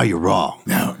you're wrong.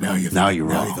 Now you're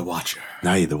wrong. the Watcher.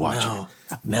 Now you're the Watcher.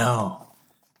 No.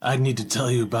 I need to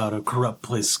tell you about a corrupt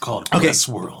place called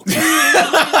Westworld.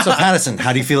 So Pattinson,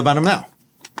 how do you feel about him now?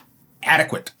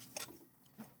 Adequate.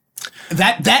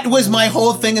 That was my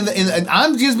whole thing.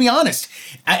 I'm just be honest.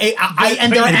 But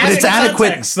it's adequate.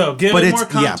 Context, though. Give but it it's more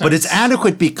context. but it's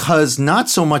adequate because not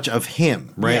so much of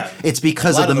him, right? Yeah. It's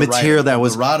because of the material that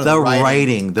was the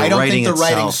writing. I don't think the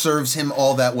itself. writing serves him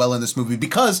all that well in this movie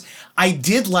because I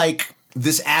did like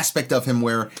this aspect of him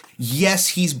where yes,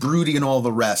 he's broody and all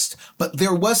the rest, but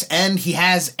he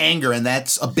has anger, and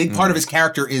that's a big part of his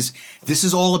character. This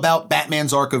is all about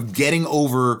Batman's arc of getting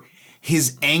over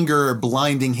his anger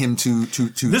blinding him to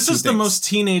This is the things. most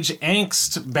teenage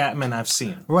angst Batman I've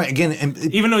seen. Right, again,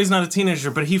 Even though he's not a teenager,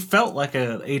 but he felt like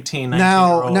a 18,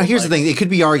 19-year-old. Now here's the thing. It could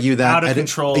be argued that out of at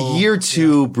control. a year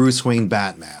two Bruce Wayne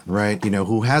Batman, right?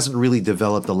 Who hasn't really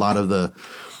developed a lot of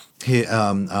his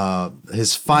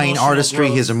fine Emotional artistry,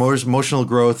 growth. his emotional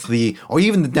growth, or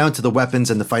even down to the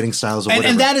weapons and the fighting styles or whatever.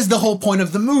 And that is the whole point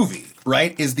of the movie,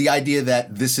 right? Is the idea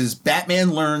that this is Batman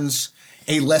learns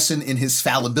a lesson in his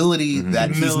fallibility, that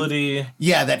humility.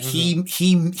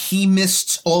 he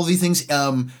missed all these things.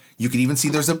 You could even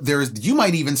see you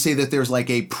might even say that there's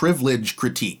like a privilege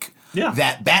critique. Yeah.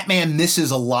 That Batman misses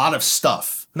a lot of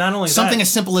stuff. Not only something that-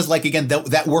 as simple as like again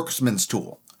that workman's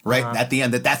tool, right? At the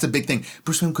end, that's a big thing.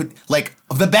 Bruce Wayne could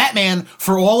the Batman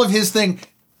for all of his thing,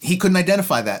 he couldn't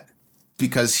identify that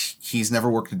because he's never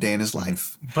worked a day in his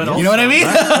life. But you know what I mean?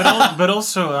 but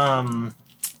also,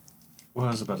 what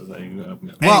was I about to say?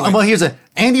 Well, here's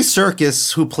Andy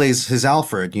Serkis, who plays his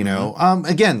Alfred.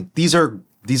 Again, these are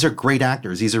great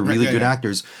actors. These are really good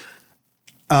actors.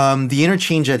 The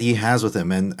interchange that he has with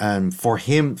him, and for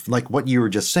him, like what you were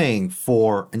just saying,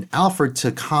 for an Alfred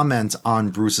to comment on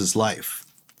Bruce's life.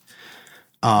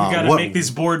 You got to make these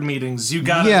board meetings. You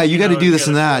got you got to do this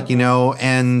and that,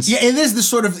 and yeah, it is the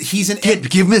sort of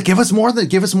give us more of that.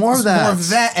 Give us more of that. More of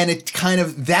that, and it kind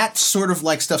of that sort of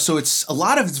like stuff. So it's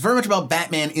very much about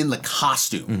Batman in the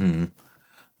costume.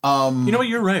 You know what?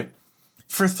 You're right.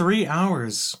 For 3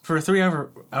 hours, for a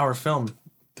 3-hour film,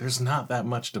 there's not that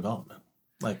much development.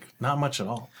 Like, not much at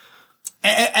all.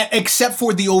 Except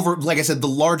for like I said, the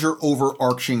larger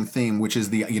overarching theme, which is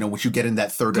which you get in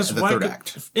that third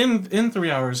act. In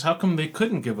 3 hours, how come they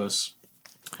couldn't give us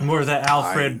more of that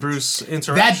Alfred Bruce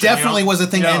interaction? That definitely was a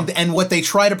thing, Yeah. and what they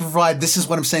try to provide. This is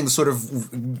what I'm saying: the sort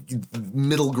of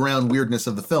middle ground weirdness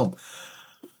of the film.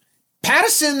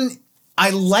 Pattinson, I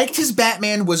liked his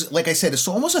Batman. Was like I said, it's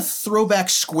almost a throwback,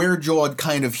 square-jawed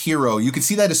kind of hero. You can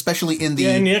see that especially in the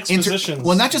expositions.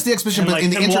 well, not just the exposition, And but like in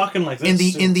the him walking like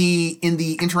this, in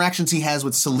the interactions he has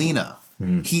with Selina.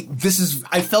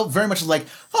 I felt very much like,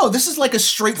 this is like a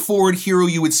straightforward hero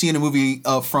you would see in a movie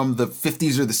from the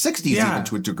 50s or the 60s, even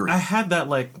to a degree. I had that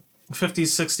like 50s,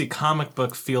 60s comic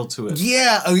book feel to it.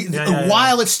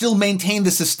 While it still maintained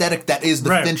this aesthetic that is the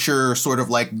Fincher sort of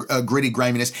like gritty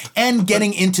griminess and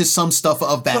getting into some stuff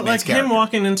of Batman's But like character. him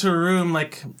walking into a room,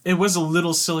 like it was a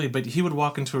little silly, but he would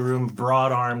walk into a room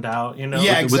broad armed out, Yeah, with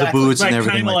the exactly. boots and like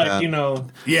everything kind of like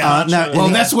like that. Well,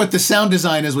 that's what the sound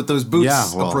design is with those boots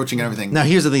Yeah, approaching and everything. Now,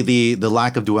 here's the thing: the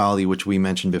lack of duality, which we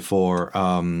mentioned before,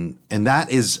 and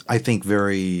that is, I think,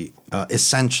 very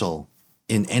essential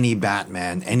in any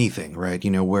Batman, anything, right?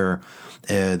 Where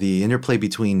the interplay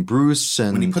between Bruce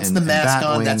and when he puts the mask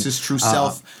on, Batwing, that's his true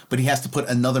self. But he has to put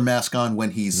another mask on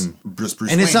when he's Bruce and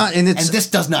Wayne. it's not, and this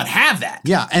does not have that.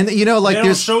 Yeah, and like they don't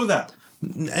there's show that.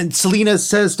 and Selina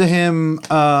says to him,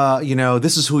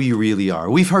 this is who you really are.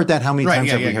 We've heard that. How many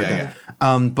times have we heard that?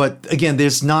 But again,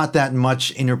 there's not that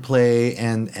much interplay,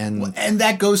 and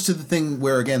that goes to the thing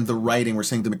where again the writing. We're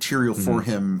saying the material for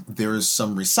him. There's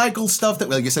some recycled stuff that,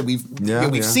 like I said,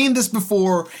 we've seen this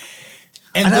before.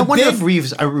 And I wonder if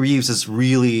Reeves is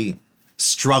really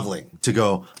struggling to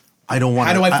go. I don't want.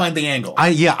 How do I find the angle?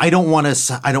 I don't want to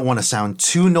sound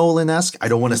too Nolan-esque. I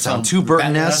don't want to sound too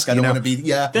Burton-esque. I don't want to be.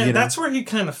 That's where he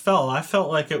kind of fell. I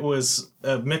felt like it was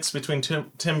a mix between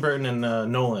Tim Burton and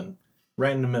Nolan.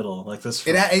 Right in the middle, like this.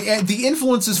 The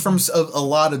influences from a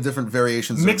lot of different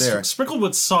variations are there. Sprinkled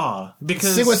with Saw,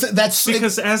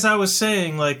 because as I was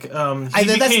saying, like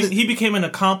he became an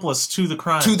accomplice to the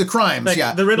crime. Like,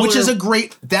 yeah. The Riddler, which is a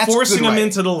great. That's forcing good him writing.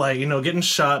 into the light. Getting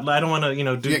shot. I don't want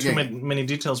to do too many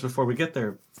details before we get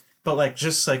there. But like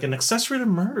just like an accessory to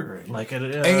murder, like and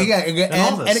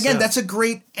again, that's a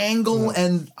great angle,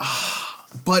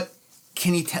 but.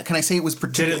 Can I say it was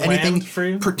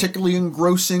particularly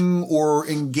engrossing or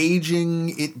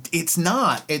engaging? It's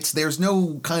not. There's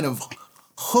no kind of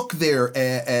hook there,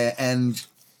 and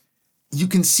you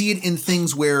can see it in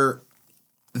things where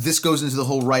this goes into the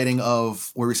whole writing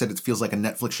of where we said it feels like a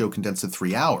Netflix show condensed to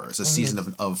 3 hours, a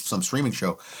season of some streaming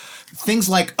show. Things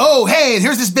like, oh, hey,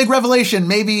 here's this big revelation.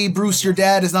 Maybe Bruce, your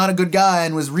dad, is not a good guy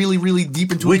and was really, really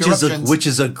deep into corruptions. Which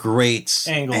is a great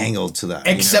angle to that.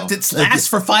 Except it lasts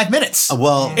for 5 minutes.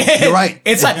 Well, you're right.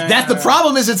 It's like, that's the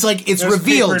problem is it's like, it's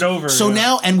revealed. Over, so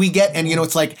now, and we get, and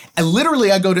it's like, and literally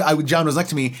John was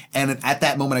next to me, and at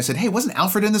that moment I said, hey, wasn't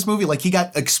Alfred in this movie? Like, he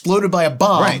got exploded by a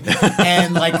bomb. Right.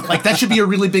 And like that should be a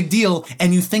really big deal.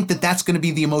 And you think that that's going to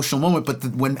be the emotional moment. But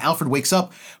when Alfred wakes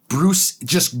up, Bruce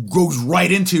just goes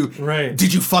right into, right.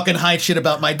 Did you fucking hide shit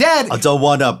about my dad? I don't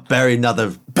want to bury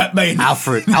another Batman.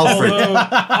 Alfred.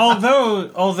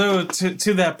 Although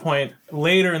to that point,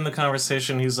 later in the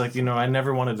conversation, he's like, I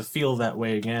never wanted to feel that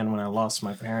way again when I lost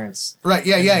my parents. Right,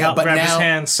 yeah. But grab now, his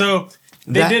hand. So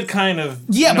they did kind of,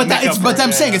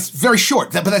 I'm saying it's very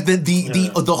short. But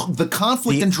the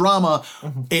conflict and drama,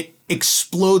 it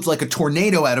explodes like a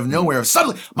tornado out of nowhere.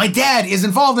 Suddenly, my dad is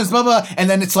involved in this, blah, blah, and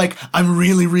then it's like, I'm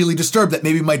really, really disturbed that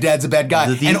maybe my dad's a bad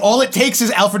guy. And all it takes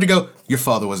is Alfred to go, your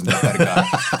father wasn't that bad a guy.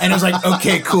 And it was like,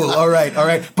 okay, cool, all right.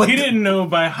 But he didn't know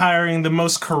by hiring the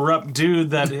most corrupt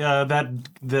dude that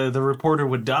the reporter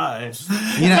would die.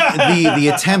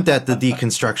 The attempt at the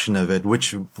deconstruction of it,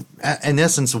 which in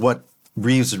essence what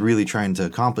Reeves is really trying to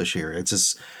accomplish here. It's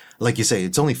just, like you say,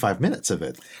 it's only 5 minutes of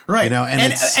it, right?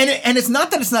 And it's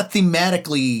not that it's not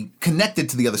thematically connected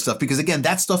to the other stuff, because again,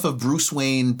 that stuff of Bruce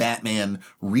Wayne, Batman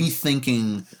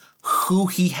rethinking who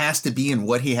he has to be and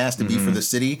what he has to be for the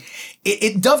city,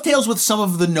 it dovetails with some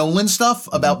of the Nolan stuff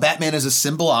about Batman as a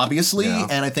symbol, obviously. Yeah.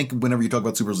 And I think whenever you talk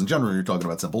about superheroes in general, you're talking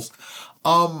about symbols.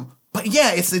 But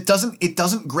yeah, it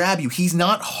doesn't grab you. He's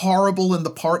not horrible in the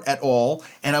part at all,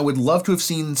 and I would love to have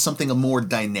seen something more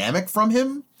dynamic from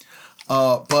him.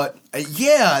 But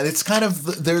it's kind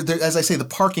of there. As I say, the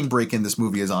parking brake in this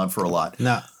movie is on for a lot.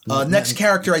 Next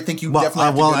character, I think you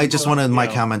definitely. I just wanted my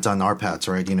comment on Arpats,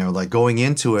 right? Like going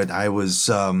into it, I was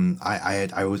I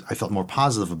felt more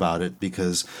positive about it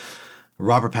because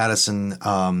Robert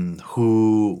Pattinson,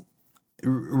 who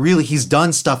really he's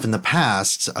done stuff in the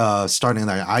past. Starting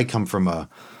like I come from a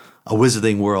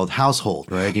Wizarding World household,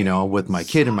 right? With my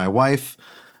kid and my wife.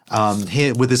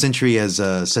 With his entry as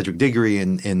Cedric Diggory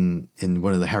in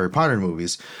one of the Harry Potter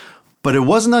movies. But it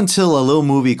wasn't until a little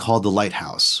movie called The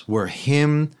Lighthouse where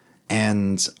him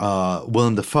and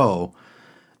Willem Dafoe,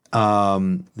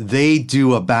 they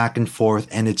do a back and forth,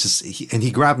 and it's just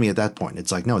he grabbed me at that point.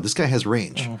 It's like, no, this guy has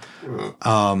range.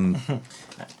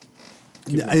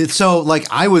 So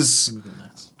like I was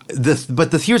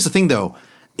but here's the thing though,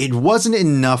 it wasn't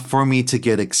enough for me to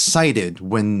get excited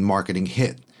when marketing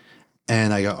hit.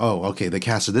 And I go, oh, okay, they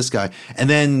casted this guy. And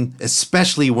then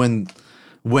especially when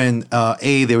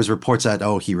there was reports that,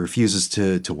 he refuses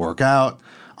to work out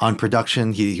on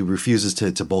production. He refuses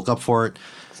to bulk up for it.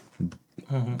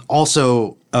 Mm-hmm.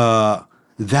 Also,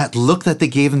 that look that they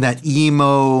gave him, that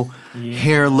emo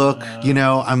hair look,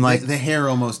 I'm like... The hair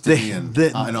almost did me in.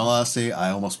 In all honesty,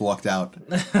 I almost walked out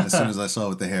as soon as I saw it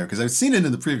with the hair, because I've seen it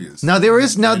in the previews. Now, there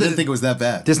is... I didn't think it was that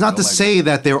bad. There's not to say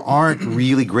that there aren't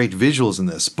really great visuals in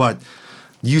this, but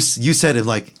you said it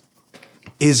like...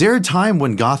 Is there a time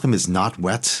when Gotham is not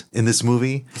wet in this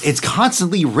movie? It's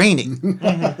constantly raining.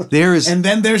 And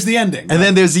then there's the ending. And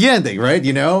then there's the ending, right?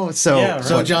 So, yeah, right.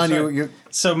 So John, you.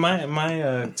 So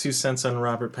my 2 cents on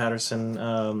Robert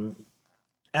Pattinson.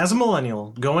 As a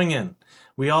millennial going in,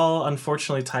 we all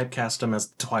unfortunately typecast him as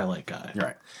the Twilight guy.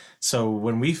 Right. So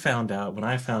when I found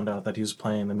out that he was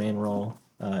playing the main role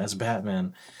as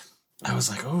Batman, I was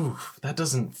like, oh, that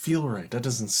doesn't feel right. That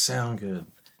doesn't sound good.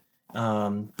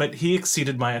 But he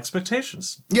exceeded my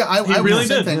expectations. Yeah, I really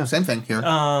did. did. Same thing here.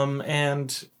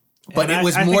 But it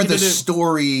was more the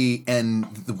story and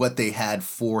what they had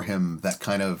for him that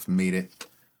kind of made it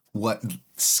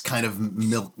kind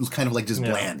of like just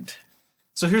bland.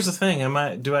 So here's the thing: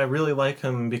 do I really like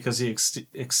him because he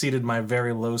exceeded my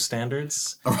very low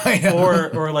standards, right?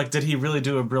 or like did he really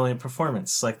do a brilliant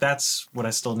performance? Like that's what I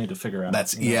still need to figure out. I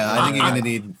think you're gonna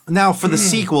need now for the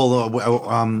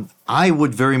sequel. I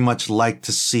would very much like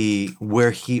to see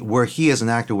where he as an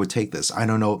actor would take this. I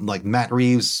don't know, like Matt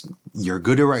Reeves, you're a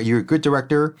good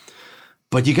director.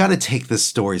 But you got to take this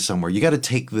story somewhere. You got to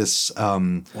take this.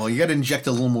 Well, you got to inject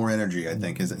a little more energy. I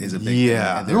think is a big thing.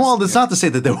 Yeah. Well, that's not to say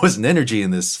that there wasn't energy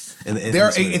in this.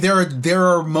 There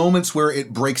are moments where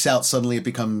it breaks out. Suddenly, it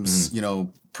becomes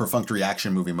perfunctory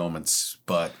action movie moments.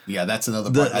 But yeah, that's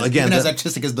another part. Even as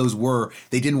artistic as those were,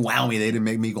 they didn't wow me. They didn't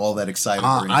make me all that excited.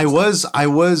 I was the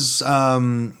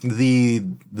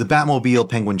Batmobile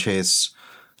Penguin chase.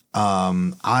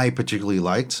 I particularly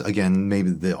liked. Again,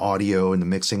 maybe the audio and the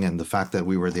mixing and the fact that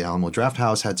we were at the Alamo Draft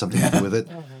House had something to do with it.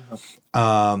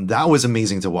 That was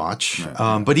amazing to watch.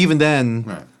 But even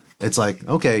then, it's like,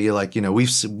 okay, you're like,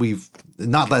 we've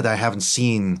not that I haven't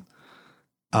seen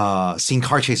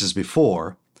car chases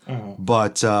before,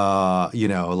 but are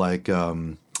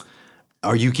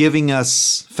you giving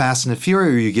us Fast and the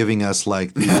Furious, or are you giving us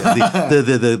like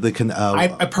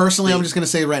I personally, I'm just going to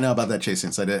say right now about that chase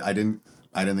scenes. I didn't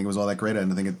think it was all that great. I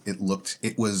didn't think it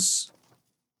was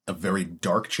a very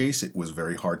dark chase. It was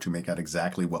very hard to make out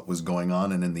exactly what was going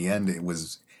on, and in the end,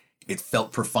 it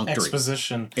felt perfunctory.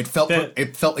 Exposition. It felt,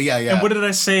 yeah. And what did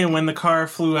I say when the car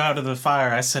flew out of the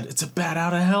fire? I said, it's a bat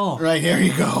out of hell. Right, here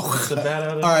you go. It's a bat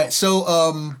out of hell. All right,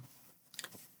 so,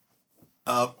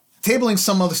 tabling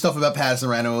some other stuff about Pattinson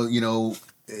Rano,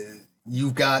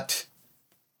 you've got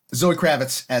Zoe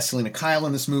Kravitz as Selena Kyle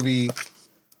in this movie.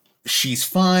 She's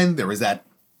fine. There was that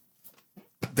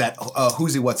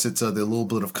who's he, what's it's the little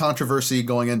bit of controversy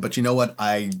going in, but you know what?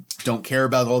 I don't care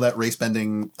about all that race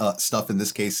bending stuff in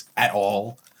this case at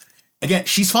all. Again,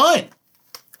 she's fine.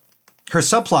 Her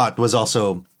subplot was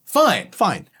also fine.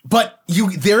 But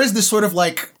there is this sort of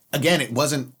like, again, it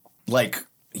wasn't like,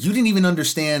 you didn't even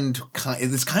understand.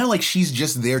 It's kind of like she's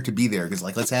just there to be there. Because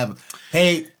like, let's have,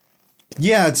 hey.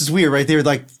 Yeah, it's just weird, right?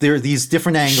 There are these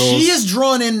different angles. She is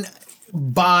drawn in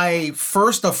by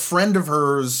first a friend of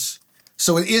hers.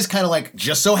 So it is kind of like,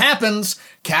 just so happens,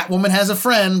 Catwoman has a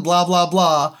friend, blah, blah,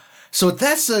 blah. So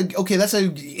it's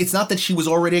not that she was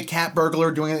already a cat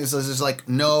burglar doing it. It's just like,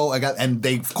 no, and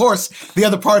of course, the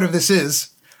other part of this is,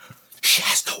 she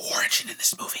has no origin in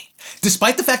this movie.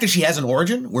 Despite the fact that she has an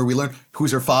origin, where we learn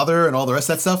who's her father and all the rest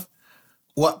of that stuff,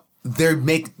 why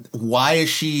is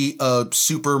she a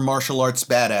super martial arts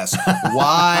badass?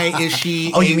 Why is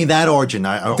she? You mean that origin?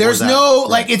 There's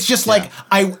it's just like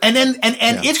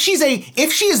if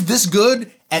she is this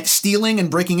good at stealing and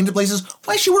breaking into places,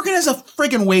 why is she working as a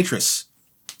friggin' waitress?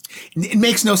 It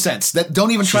makes no sense.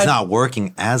 Don't even try. She's not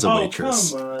working as a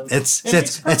waitress. Come on. It's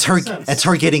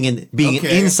her being an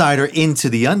insider into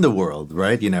the underworld,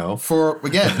 right? But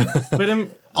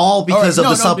all because of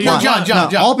the subplot.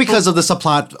 John. All because of the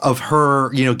subplot of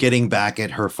her, getting back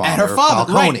at her father. At her father,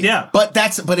 Falcone. right? Yeah. But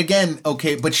again,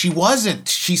 okay. But she wasn't.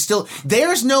 She still.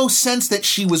 There's no sense that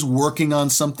she was working on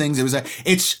some things. It was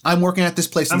I'm working at this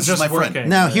place. And this is my friend.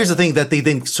 Now, here's the thing that they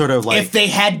didn't sort of like. If they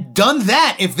had done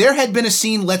that, if there had been a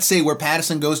scene, let's say, where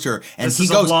Pattinson goes to her and this he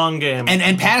is goes a long game,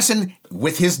 and Pattinson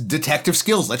with his detective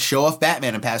skills, let's show off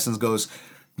Batman, and Pattinson goes,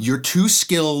 "You're too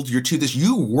skilled. You're too this.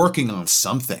 You working on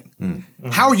something.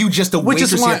 How are you just a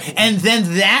waitress here?" And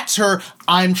then that's her.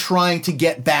 I'm trying to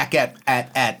get back at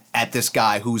this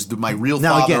guy who's my real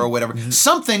father or whatever.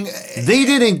 Something. They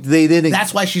didn't.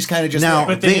 That's why she's kind of just now.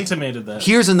 there. But they intimated that.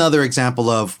 Here's another example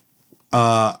of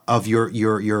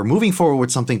you're moving forward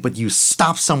with something, but you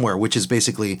stop somewhere, which is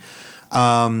basically.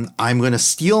 I'm going to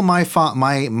steal my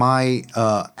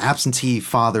absentee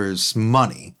father's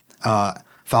money.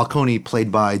 Falcone,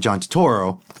 played by John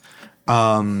Turturro,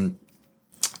 and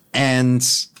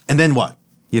then what?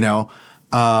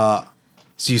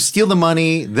 So you steal the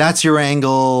money. That's your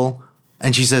angle,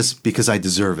 and she says, "Because I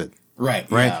deserve it." Right.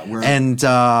 Yeah, and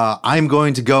I'm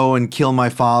going to go and kill my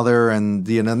father, and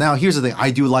now here's the thing.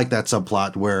 I do like that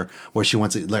subplot where she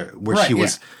wants to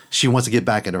she wants to get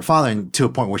back at her father, and to a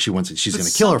point where she's going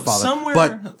to kill her father.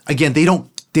 But again, they don't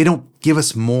give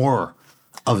us more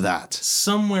of that.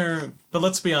 Somewhere, but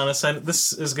let's be honest,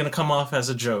 this is going to come off as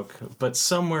a joke, but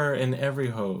somewhere in every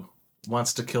hoe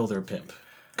wants to kill their pimp.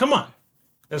 Come on.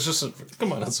 It's a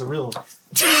real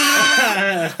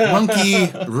monkey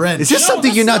wrench. Is this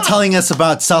something you're not telling us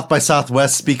about South by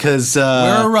Southwest because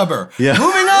we're a rubber? Yeah.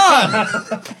 Moving on.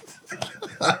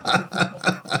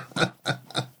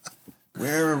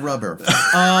 We're a rubber.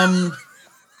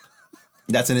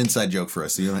 That's an inside joke for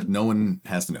us. So no one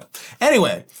has to know.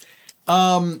 Anyway,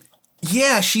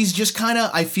 she's just kind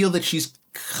of. I feel that she's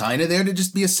kind of there to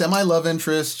just be a semi-love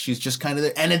interest. She's just kind of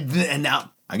there, and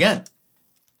now again.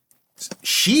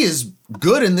 She is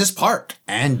good in this part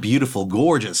and beautiful,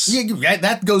 gorgeous. Yeah,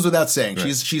 that goes without saying.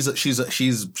 Right.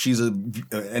 She's an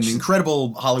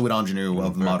incredible Hollywood ingenue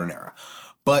of the modern era.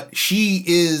 But she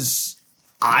is.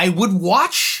 I would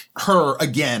watch her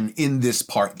again in this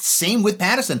part. Same with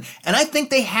Pattinson, and I think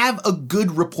they have a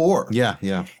good rapport. Yeah.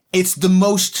 It's the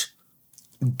most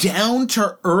down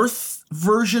to earth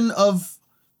version of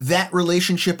that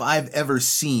relationship I've ever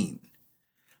seen.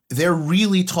 They're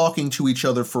really talking to each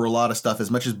other for a lot of stuff, as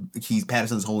much as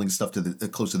Pattinson's holding stuff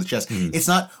close to the chest. Mm. It's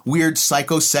not weird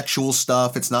psychosexual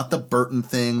stuff. It's not the Burton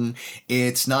thing.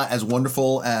 It's not as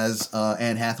wonderful as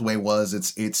Anne Hathaway was.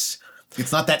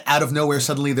 It's not that out of nowhere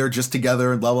suddenly they're just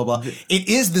together and blah blah blah. It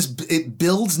is this. It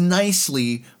builds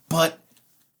nicely, but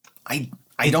I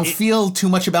don't feel too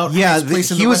much about his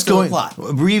place in the rest of the plot.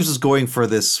 Reeves was going for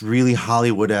this really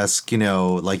Hollywood-esque,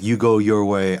 like you go your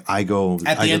way, I go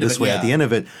this way at the end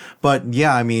of it. But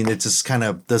yeah, I mean, it just kind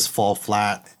of does fall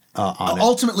flat on it.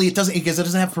 Ultimately, it doesn't, because it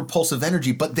doesn't have propulsive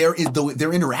energy. But their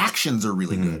interactions are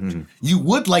really good. Mm-hmm. You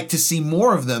would like to see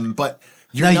more of them, but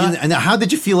you're not. Now, how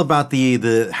did you feel about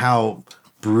the how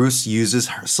Bruce uses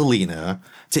Selena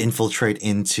to infiltrate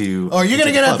into? Oh, you're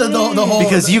gonna get at the whole,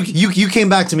 because you came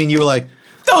back to me and you were like,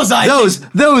 those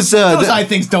eye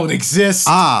things don't exist.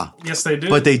 Yes, they do.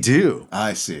 But they do.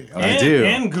 I see. They do.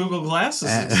 And Google Glasses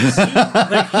exists too.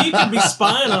 Like, he could be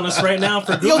spying on us right now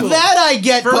for Google. That I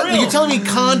get, but real. you're telling me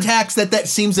contacts that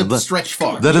seems a stretch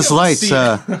far. That is right.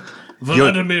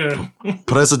 Vladimir.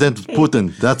 President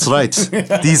Putin. That's right.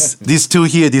 These two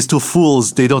here, these two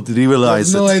fools, they don't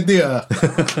realize no idea.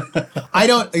 I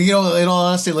don't. In all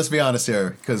honesty, let's be honest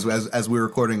here, because as we're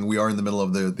recording, we are in the middle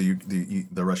of the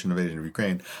Russian invasion of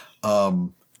Ukraine.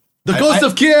 The ghost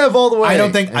of Kiev all the way. I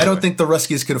don't think the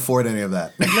Ruskies could afford any of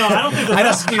that. No, I don't think the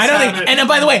Ruskies have it. And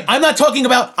by the way, I'm not talking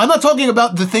about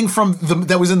the thing from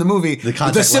that was in the movie.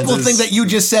 The simple lenses. thing that you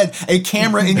just said, a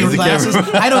camera in your glasses.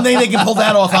 I don't think they can pull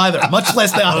that off either. Much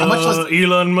less.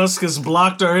 Elon Musk has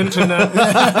blocked our internet.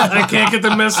 I can't get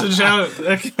the message out.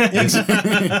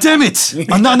 Damn it!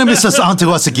 Anonymous is onto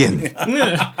us again.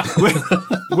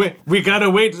 We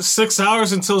gotta wait 6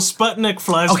 hours until Sputnik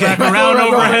flies back around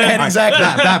overhead. Exactly.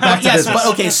 Back to yes, business.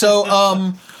 but okay.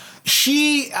 So,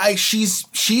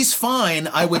 she's fine.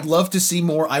 I would love to see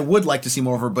more. I would like to see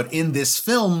more of her. But in this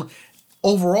film,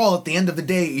 overall, at the end of the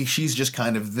day, she's just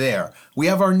kind of there. We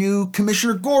have our new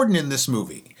Commissioner Gordon in this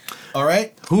movie. All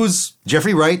right, who's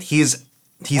Jeffrey Wright? He's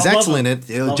excellent in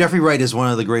it. Jeffrey Wright is one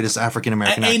of the greatest African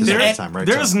American actors of all time. Right?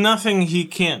 There's nothing he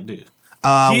can't do.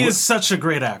 He is such a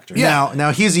great actor. Yeah.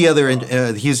 Now here's the other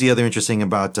interesting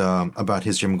about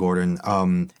his Jim Gordon.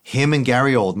 Him and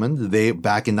Gary Oldman, they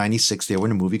back in '96 they were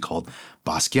in a movie called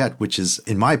Basquiat, which is,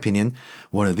 in my opinion,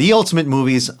 one of the ultimate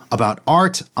movies about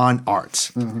art on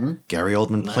art. Mm-hmm. Gary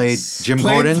Oldman played Jim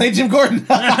Gordon. Played Jim Gordon.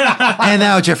 And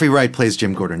now Jeffrey Wright plays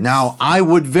Jim Gordon. Now I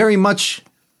would very much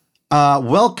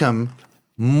welcome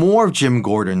more of Jim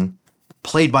Gordon,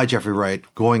 played by Jeffrey Wright,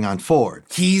 going on forward.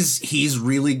 He's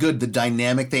really good. The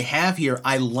dynamic they have here,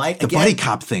 I like. The buddy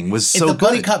cop thing was so good. The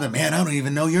buddy cop, man, I don't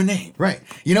even know your name. Right.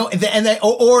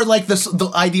 Or like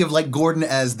the idea of like Gordon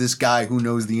as this guy who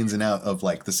knows the ins and outs of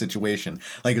like the situation.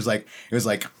 Like it was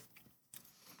like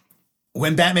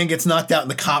when Batman gets knocked out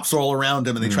and the cops are all around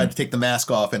him and they tried to take the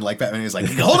mask off, and like Batman is like,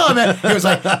 hold on, man. He was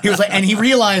like, and he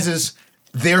realizes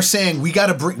they're saying we're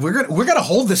gonna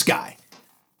hold this guy.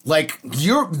 Like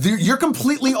you're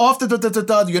completely off we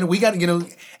got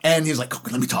and he's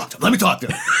like, let me talk to him, and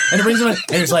it brings him in,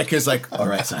 and he's like, all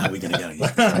right, so how are we gonna get it?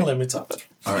 Let me talk to him.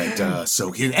 All right,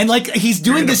 so here, and like he's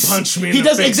doing this. Punch me in he the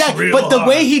does face exactly, real but the hard.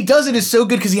 way he does it is so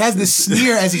good because he has this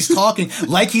sneer as he's talking,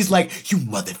 like he's like, you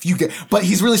mother, you get, but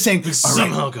he's really saying,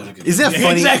 Somehow gotta get. Is that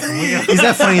funny? Exactly. Is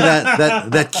that funny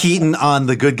that Keaton on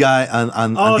the good guy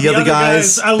on the other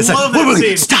guys? I it's love like, that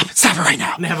scene. Stop it right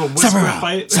now. And have a whisper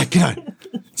fight. It's like, get on.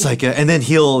 It's like, and then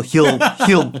he'll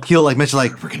like mention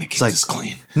like, We're gonna keep like, this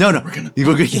clean. No, we're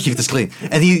gonna keep this clean.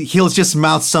 And he'll just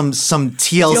mouth some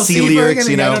TLC lyrics,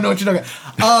 I don't know what you're talking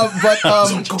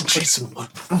about. Go chase him.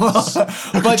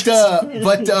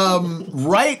 But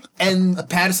Wright and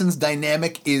Pattinson's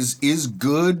dynamic is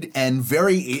good and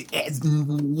very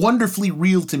wonderfully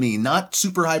real to me. Not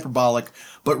super hyperbolic,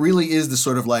 but really is the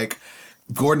sort of like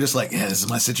Gordon just like, yeah, this is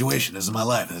my situation, this is my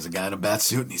life. There's a guy in a bat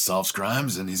suit and he solves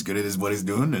crimes and he's good at what he's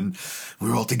doing, and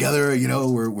we're all together,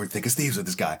 we're thick as thieves with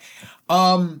this guy.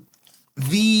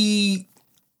 The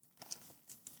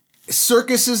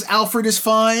circus's Alfred is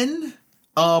fine.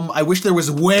 I wish there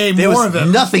was way more of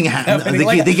him. Nothing happened.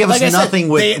 They give us nothing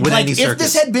with any circus. If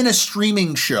this had been a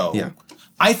streaming show, yeah.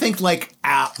 I think like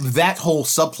that whole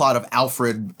subplot of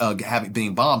Alfred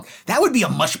being bombed, that would be a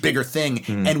much bigger thing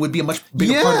and would be a much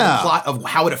bigger part of the plot of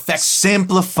how it affects.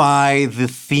 Simplify the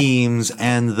themes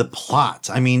and the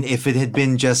plot. I mean, if it had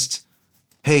been just,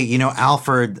 hey,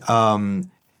 Alfred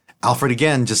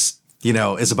again just,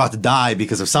 is about to die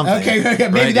because of something. Okay,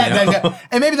 maybe right?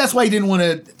 and maybe that's why he didn't want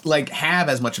to like have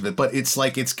as much of it. But it's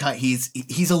like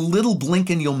he's a little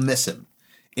blink and you'll miss him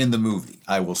in the movie,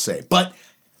 I will say. But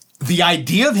the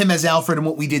idea of him as Alfred and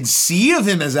what we did see of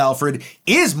him as Alfred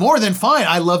is more than fine.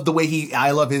 I love the way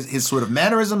I love his sort of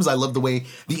mannerisms. I love the way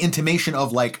the intimation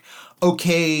of like,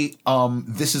 okay,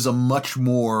 this is a much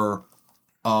more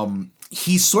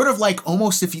he's sort of like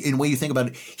almost in the way you think about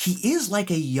it, he is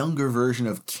like a younger version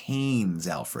of Kane's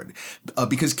Alfred,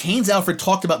 because Kane's Alfred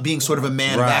talked about being sort of a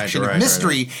man of action and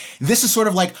mystery. This is sort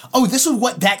of like, this is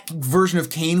what that version of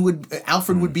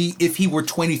Alfred would be if he were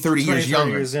 20, 30 years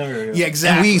younger. Yeah,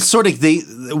 exactly. And we sort of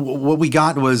what we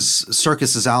got was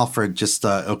Serkis's Alfred. Just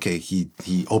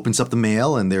he opens up the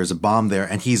mail and there's a bomb there,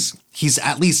 and he's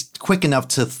at least quick enough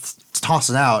to toss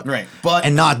it out, right?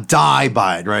 And not die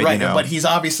by it, right? Right, but he's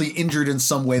obviously injured in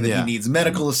some way that he needs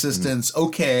medical assistance.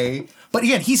 Okay, but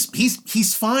again,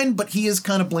 he's fine, but he is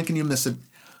kind of blink and you miss it.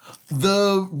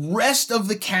 The rest of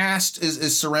the cast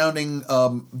is surrounding.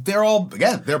 They're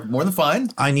more than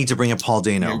fine. I need to bring up Paul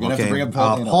Dano. You're gonna have to bring up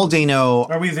Paul Dano. Paul Dano.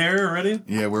 Are we there already?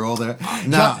 Yeah, we're all there.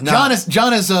 No,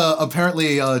 John is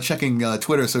apparently checking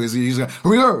Twitter, so he's going.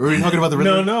 Are we talking about the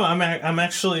Riddler? No. I'm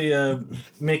actually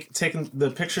taking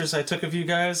the pictures I took of you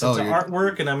guys into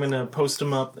artwork, and I'm gonna post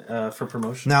them up for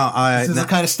promotion. This is the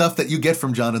kind of stuff that you get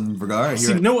from Jonathan Vergara.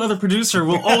 See, no other producer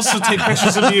will also take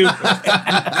pictures of you,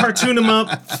 cartoon them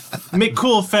up, make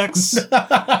cool effects,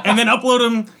 and then upload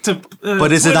them to.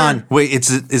 But is Twitter. it on? Wait,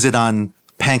 is it on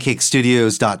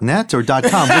PancakeStudios.net or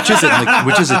 .com?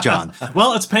 Which is it, John?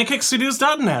 Well, it's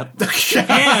PancakeStudios.net and it's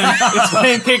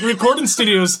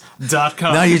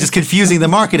PancakeRecordingStudios.com. Now you're just confusing the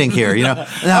marketing here. Now, all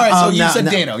right, so you said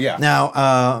Dano, yeah.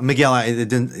 Now, Miguel,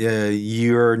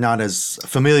 you're not as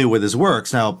familiar with his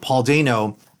works. Now, Paul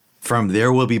Dano from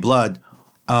There Will Be Blood.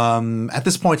 At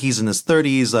this point, he's in his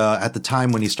 30s. At the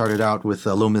time when he started out with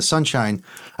Little Miss Sunshine,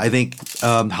 I think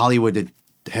Hollywood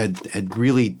had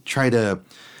really tried to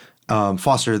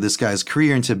foster this guy's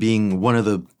career into being one of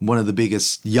the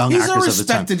biggest young actors of the time. He's a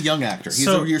respected young actor. He's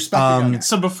a respected young actor.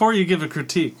 So before you give a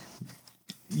critique,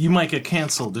 you might get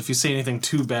canceled if you say anything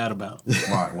too bad about him.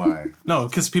 Why? No,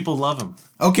 because people love him.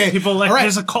 Okay, people like. Right.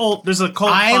 There's a cult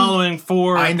following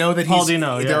for. I know that Paul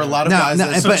Dano. There are a lot of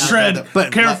guys.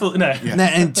 But careful.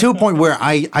 And to a point where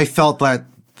I felt that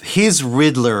his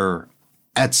Riddler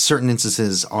at certain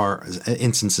instances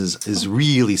is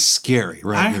really scary,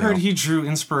 right? I heard he drew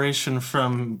inspiration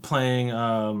from playing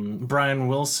Brian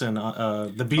Wilson,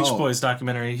 the Beach Boys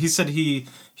documentary. He said he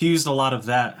used a lot of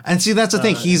that. And see, that's the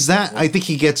thing. I think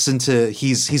he gets into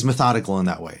he's methodical in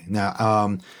that way.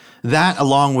 Now, that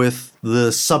along with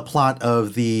the subplot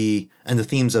of the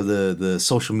themes of the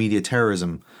social media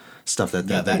terrorism stuff that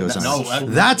goes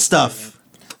on. That stuff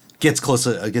gets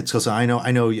closer. I know.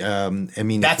 I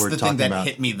mean, that's the thing that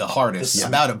hit me the hardest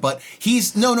about it. But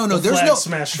he's no.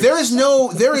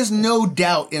 There is no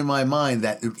doubt in my mind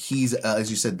that he's, as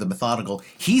you said, the methodical.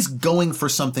 He's going for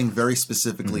something very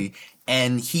specifically,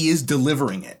 and he is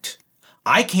delivering it.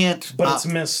 I can't. But it's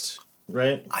missed,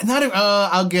 right? Not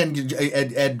again,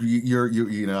 Ed.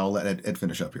 I'll let Ed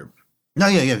finish up here.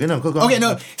 No, go. Okay,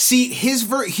 no. See,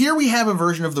 here we have a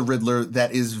version of the Riddler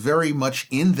that is very much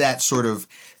in that sort of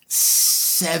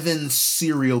 7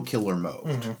 serial killer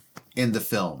mode in the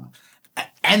film.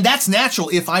 And that's natural.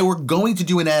 If I were going to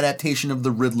do an adaptation of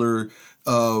the Riddler,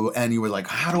 and you were like,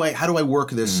 how do I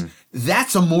work this?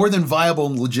 That's a more than viable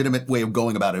and legitimate way of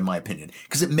going about it, in my opinion,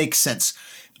 because it makes sense.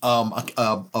 A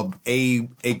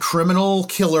criminal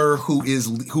killer who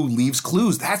leaves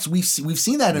clues. We've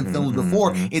seen that in films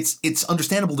before. It's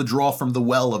understandable to draw from the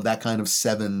well of that kind of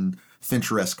 7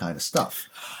 Fincher-esque kind of stuff.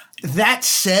 That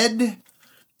said,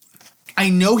 I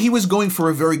know he was going for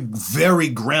a very, very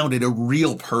grounded, a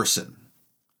real person.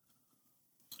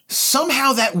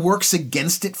 Somehow that works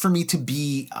against it for me to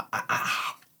be...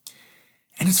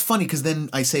 and it's funny because then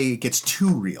I say it gets too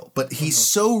real. But he's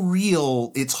so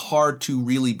real, it's hard to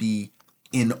really be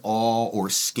in awe or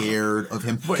scared of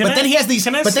him. Then he has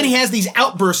these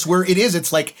outbursts where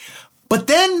it's like... But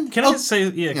then... Can I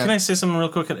say something real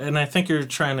quick? And I think you're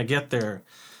trying to get there.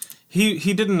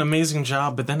 He did an amazing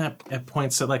job, but then at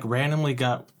points it like randomly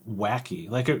got wacky.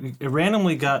 Like it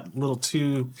randomly got a little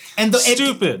too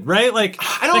stupid, right? Like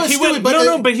I don't know, like stupid,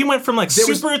 but but he went from like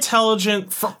super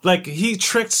intelligent, like he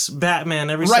tricks Batman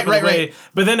every step of the way,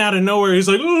 but then out of nowhere he's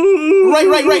like, ooh,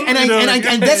 right,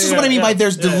 and this is what I mean by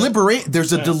there's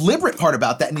a deliberate part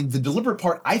about that, and the deliberate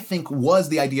part I think was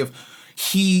the idea of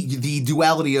the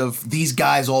duality of these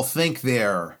guys all think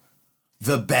they're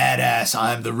the badass,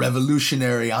 I'm the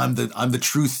revolutionary, I'm the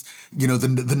truth,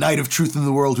 the knight of truth in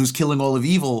the world who's killing all of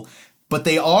evil. But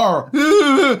they are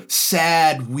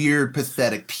sad, weird,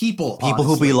 pathetic people. People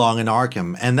honestly. who belong in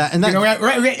Arkham, and that,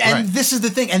 right. And this is the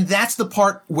thing, and that's the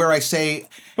part where I say.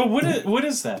 But what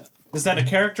is that? Is that a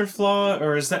character flaw,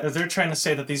 or are they trying to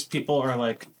say that these people are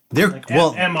like? They're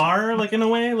MR like in a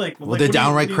way they're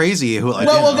downright crazy.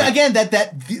 Again that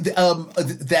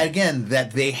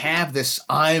they have this.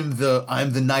 I am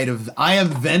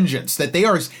vengeance. That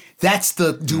That's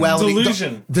the duality.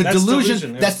 Delusion. The That's delusion.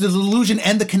 delusion, yeah. That's the delusion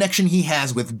and the connection he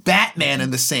has with Batman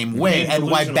in the same way, Being and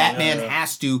why delusional, Batman yeah.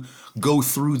 has to go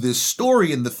through this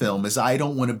story in the film is I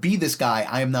don't want to be this guy.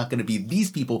 I am not going to be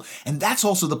these people. And that's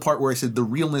also the part where I said the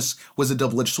realness was a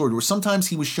double-edged sword, where sometimes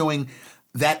he was showing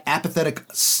that apathetic,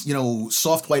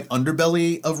 soft white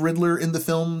underbelly of Riddler in the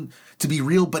film to be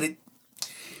real, but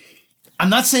I'm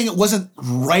not saying it wasn't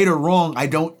right or wrong.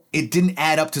 It didn't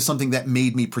add up to something that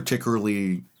made me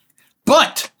particularly.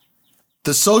 But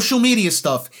the social media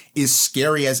stuff is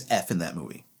scary as F in that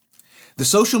movie. The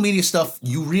social media stuff,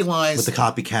 you realize With the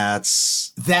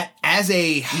copycats. that as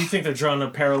a, You think they're drawing a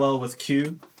parallel with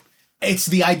Q? it's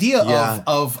the idea Yeah.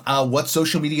 of what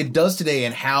social media does today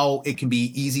and how it can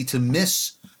be easy to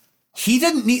miss. He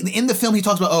didn't need, in the film, he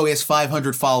talks about, he has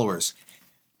 500 followers.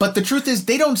 But the truth is,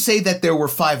 they don't say that there were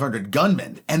 500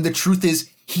 gunmen. And the truth is,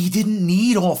 he didn't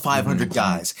need all 500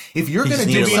 guys. If you're going to just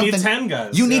do needed something, You need 10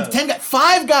 guys, You need yeah. 10 guys.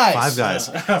 5 guys. 5 guys.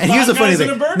 Yeah. And here's the 5 funny guys thing.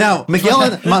 and a burger. Now,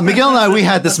 Miguel and I, we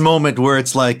had this moment where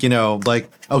it's like,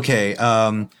 okay,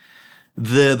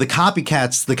 the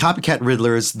copycat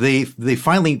Riddlers, they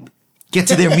finally get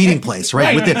to their meeting place,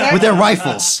 right? With their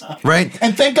rifles, right?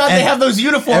 And thank God they have those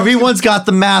uniforms. Everyone's got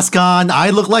the mask on.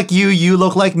 I look like you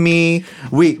look like me.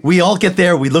 We all get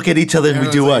there, we look at each other and we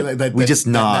do what? We just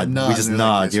nod. We just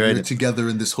nod. You're We're right. together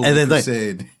in this holy And then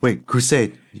crusade. wait,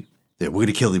 crusade. Yeah, we're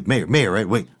gonna kill the mayor, right?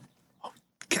 Wait.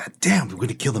 God damn, we're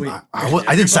gonna kill them.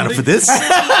 I didn't sign up for this.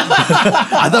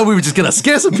 I thought we were just gonna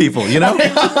scare some people,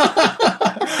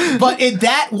 But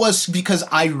that was because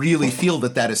I really feel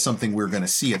that is something we're going to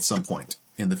see at some point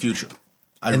in the future.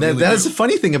 I And really that's do. the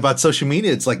funny thing about social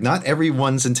media. It's like not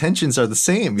everyone's intentions are the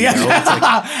same. You Yeah.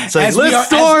 know? It's like As we let's are-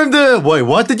 storm the. Wait,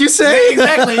 what did you say?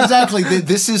 exactly.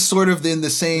 This is sort of in the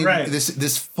same. Right.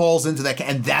 This falls into that,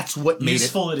 and that's what made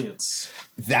Useful idiots.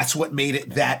 That's what made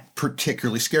it that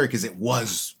particularly scary because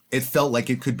it felt like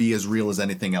it could be as real as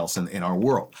anything else in our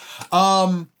world.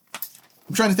 I'm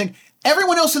trying to think.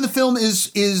 Everyone else in the film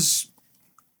is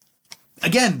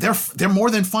again, they're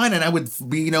more than fine, and I would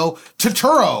be,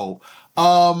 Totoro.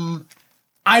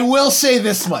 I will say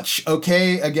this much,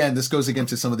 okay? Again, this goes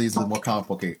against some of these more comic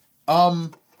booky.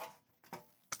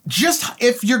 Just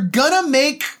if you're gonna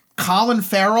make Colin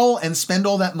Farrell and spend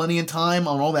all that money and time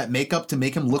on all that makeup to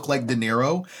make him look like De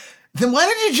Niro, then why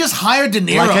don't you just hire De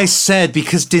Niro? Like I said,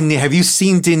 because have you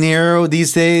seen De Niro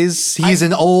these days? He's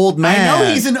an old man. I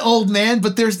know he's an old man,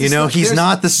 but there's this, he's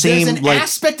not the same. There's an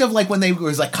aspect of like when they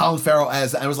was like Colin Farrell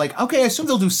as I was like, okay, I assume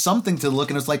they'll do something to the look,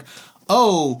 and it's like,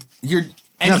 oh, you're,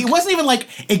 and he wasn't even like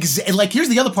like. Here's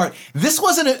the other part. This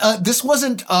wasn't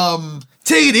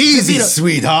Take it easy, DeVito.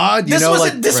 sweetheart.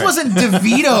 This wasn't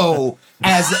DeVito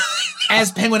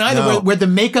as Penguin either, No. where the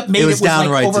makeup made It was like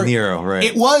downright over, De Niro, right.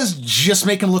 It was just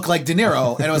make him look like De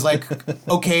Niro, and it was like,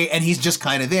 okay, and he's just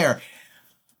kind of there.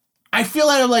 I feel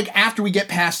like after we get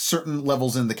past certain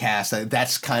levels in the cast,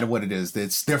 that's kind of what it is.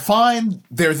 They're fine,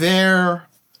 they're there.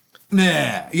 Nah,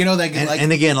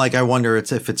 And again, like I wonder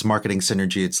if it's marketing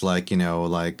synergy. It's like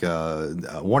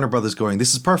Warner Brothers going,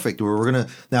 this is perfect. We're gonna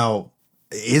now.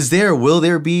 Will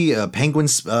there be a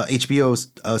Penguin's HBO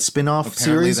spin-off apparently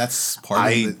series? that's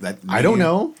part of that. I don't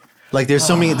know. Like there's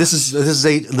so many. This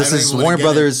is Warner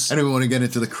Brothers. I don't even want to get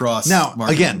into the cross. Now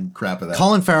marketing again, crap of that.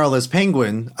 Colin Farrell as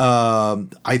Penguin.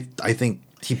 I think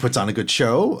he puts on a good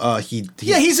show.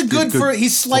 He's a good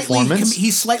he's slightly performance.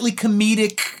 he's slightly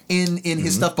comedic in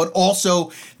his stuff, but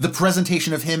also the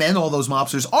presentation of him and all those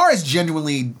mobsters are as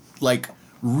genuinely like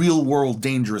real world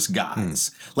dangerous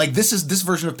guys. Like this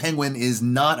version of Penguin is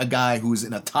not a guy who's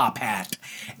in a top hat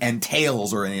and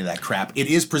tails or any of that crap. It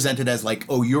is presented as like,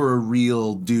 oh, you're a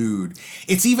real dude.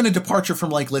 It's even a departure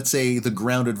from like, let's say, the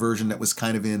grounded version that was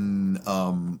kind of in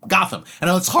Gotham. I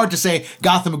know it's hard to say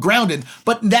Gotham grounded,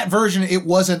 but in that version it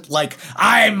wasn't like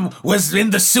was in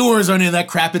the sewers or any of that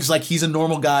crap. It's like he's a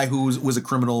normal guy who was a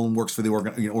criminal and works for the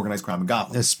organized crime in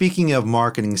Gotham. Speaking of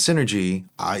marketing synergy,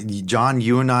 John,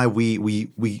 you and I,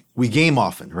 we game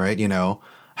often, right?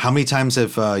 How many times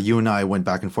have you and I went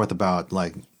back and forth about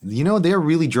like, they're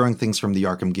really drawing things from the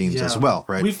Arkham games as well,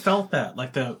 right? We felt that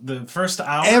like the first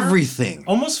hour, Everything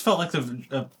almost felt like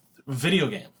a video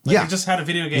game. Like Yeah. it just had a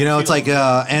video game. it's like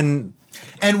And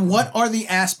what are the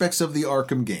aspects of the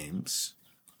Arkham games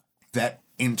that,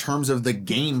 in terms of the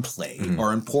gameplay,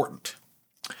 are important?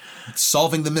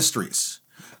 Solving the mysteries,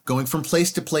 going from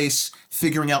place to place,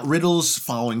 figuring out riddles,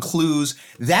 following clues.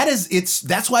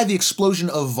 That's why the explosion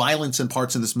of violence in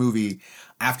parts in this movie,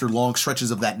 after long stretches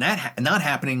of that not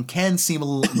happening, can seem a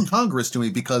little incongruous to me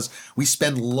because we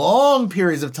spend long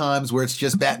periods of times where it's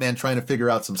just Batman trying to figure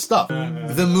out some stuff.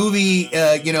 The movie,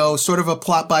 sort of a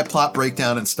plot by plot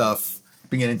breakdown and stuff.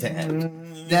 beginning to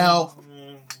end. Now,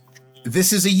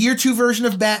 this is a year 2 version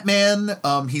of Batman.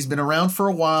 He's been around for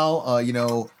a while. You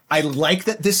know, I like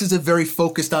that this is a very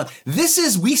focused on.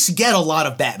 We get a lot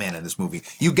of Batman in this movie.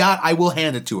 I will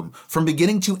hand it to him. From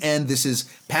beginning to end, this is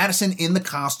Pattinson in the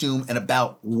costume and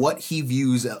about what he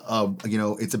views. You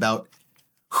know, it's about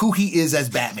who he is as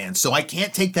Batman. So I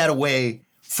can't take that away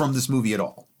from this movie at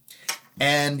all.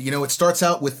 And, you know, it starts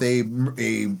out with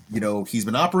you know, he's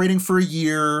been operating for a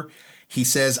year. He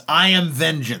says, I am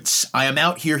vengeance. I am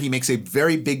out here. He makes a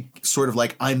very big sort of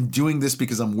like, I'm doing this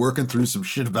because I'm working through some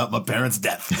shit about my parents'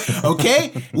 death. Okay?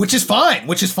 which is fine.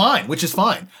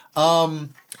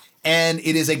 And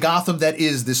it is a Gotham that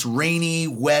is this rainy,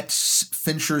 wet,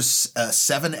 Fincher's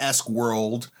 7-esque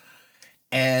world.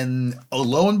 And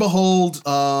lo and behold,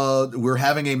 we're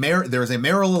having there is a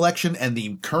mayoral election and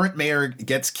the current mayor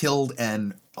gets killed.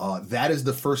 And that is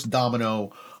the first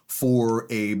domino for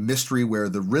a mystery where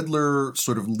the Riddler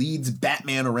sort of leads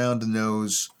Batman around the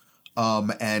nose.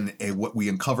 And what we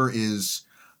uncover is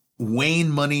Wayne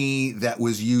money that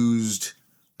was used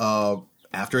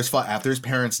after his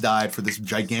parents died for this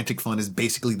gigantic fund is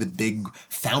basically the big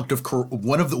fount of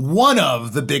one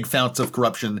of the big founts of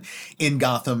corruption in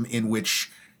Gotham, in which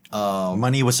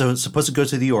money was supposed to go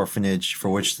to the orphanage, for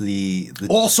which the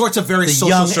all sorts of very social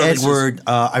young services. Edward,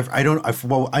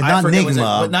 not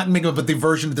Enigma, but the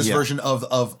version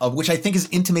of which I think is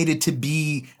intimated to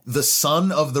be the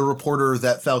son of the reporter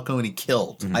that Falcone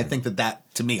killed. Mm-hmm. I think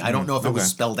that to me, I don't know if it was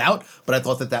spelled out, but I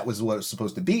thought that was what it was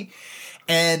supposed to be.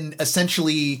 And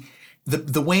essentially,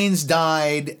 the Waynes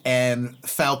died, and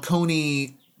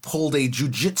Falcone pulled a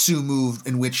jujitsu move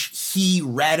in which he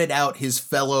ratted out his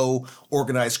fellow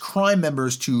organized crime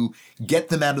members to get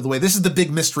them out of the way. This is the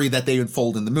big mystery that they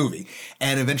unfold in the movie.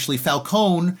 And eventually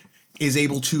Falcone is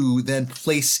able to then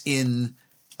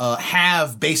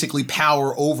have basically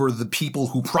power over the people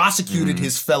who prosecuted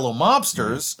his fellow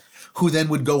mobsters, who then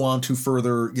would go on to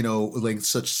further, you know, like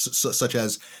such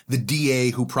as the DA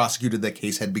who prosecuted that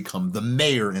case had become the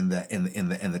mayor in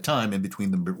the time in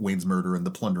between the Wayne's murder and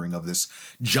the plundering of this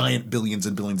giant billions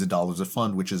and billions of dollars of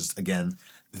fund, which is again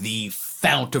the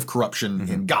fount of corruption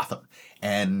in Gotham.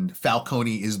 And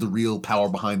Falcone is the real power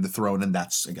behind the throne, and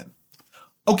that's again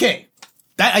okay.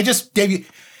 That I just gave you.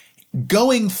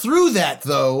 Going through that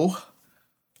though,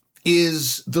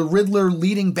 is the Riddler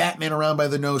leading Batman around by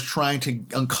the nose, trying to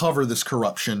uncover this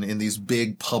corruption in these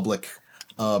big public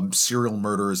serial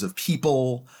murders of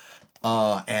people.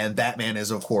 And Batman is,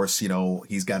 of course, you know,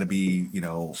 he's got to be, you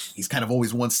know, he's kind of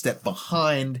always one step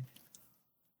behind.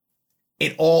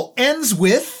 It all ends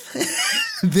with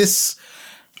this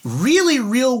really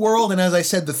real world. And as I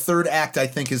said, the third act, I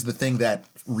think, is the thing that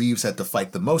Reeves had to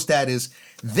fight the most at, is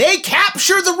they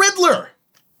capture the Riddler.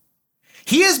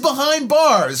 He is behind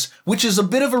bars, which is a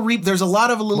bit of a there's a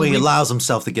lot of a little. Well, he allows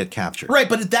himself to get captured, right?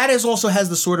 But that is also has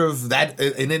the sort of that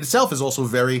in itself is also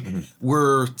very.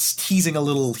 We're teasing a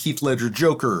little Heath Ledger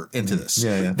Joker into this.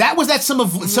 Yeah. That was some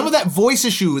of that voice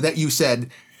issue that you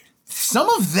said. Some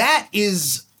of that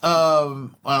is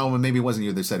well, maybe it wasn't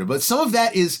you that said it, but some of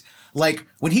that is like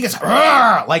when he gets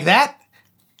like that.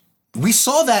 We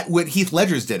saw that when Heath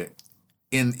Ledger's did it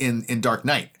in Dark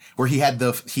Knight, where he had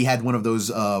one of those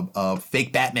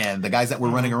fake Batman, the guys that were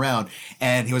running around,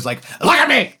 and he was like, look at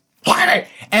me,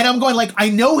 and I'm going like, I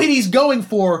know what he's going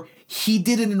for. He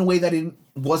did it in a way that it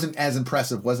wasn't as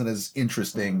impressive, wasn't as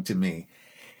interesting to me.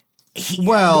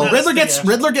 Riddler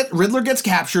gets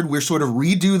captured. We're sort of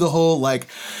redo the whole like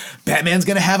Batman's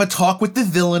gonna have a talk with the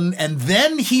villain, and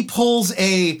then he pulls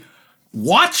a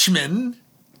Watchman.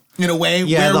 In a way,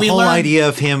 yeah, where the whole idea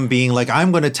of him being like,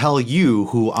 I'm going to tell you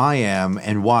who I am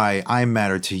and why I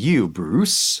matter to you,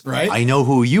 Bruce. Right? I know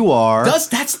who you are.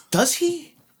 Does he?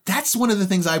 That's one of the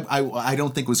things I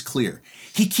don't think was clear.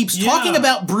 He keeps talking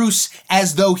about Bruce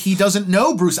as though he doesn't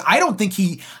know Bruce. I don't think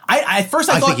he. I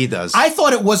think he does. I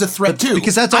thought it was a threat too,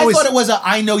 because that's always. I thought it was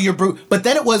I know you're Bruce, but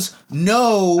then it was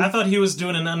no. I thought he was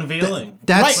doing an unveiling.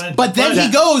 But then he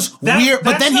goes weird.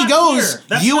 But then he goes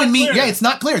you and me. Clear. Yeah, it's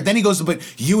not clear. Then he goes, but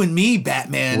you and me,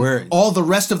 Batman. All the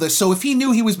rest of this. So if he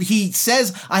knew he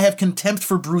says I have contempt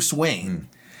for Bruce Wayne.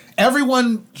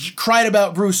 Everyone cried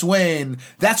about Bruce Wayne.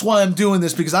 That's why I'm doing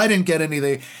this, because I didn't get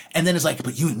anything. And then it's like,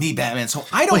 but you and me, Batman. So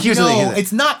I don't know.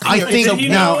 It's not clear. I think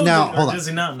now, hold on. Does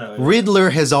he not know? Riddler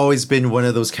has always been one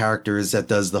of those characters that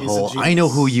does the whole, I know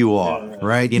who you are,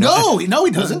 right? You know? No,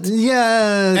 he doesn't.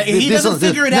 Yeah. He doesn't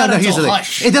figure it out until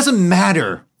Hush. It doesn't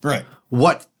matter. Right.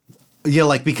 What... Yeah,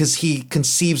 like, because he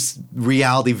conceives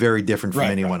reality very different from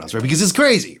anyone else, right? Because he's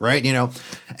crazy, right? You know?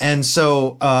 And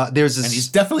so there's this... And he's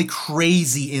definitely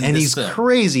crazy in this film. And he's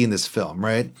crazy in this film,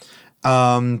 right? But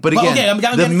Well, again, okay, I'm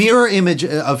the getting- mirror image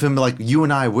of him, like you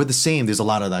and I, we're the same. There's a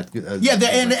lot of that.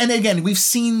 And again, we've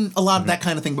seen a lot of that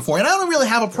kind of thing before, and I don't really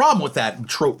have a problem with that,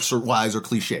 tropes or wise or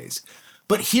cliches.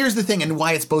 But here's the thing, and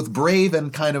why it's both brave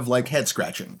and kind of like head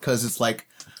scratching, because it's like,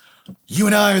 you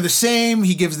and I are the same.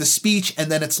 He gives the speech,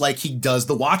 and then it's like he does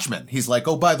the Watchmen. He's like,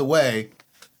 oh, by the way,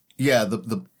 yeah,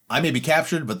 the I may be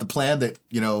captured, but the plan that,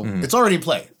 it's already in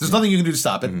play. There's nothing you can do to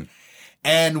stop it.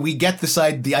 And we get this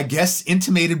idea, I guess,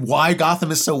 intimated why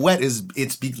Gotham is so wet is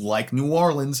like New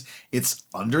Orleans. It's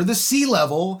under the sea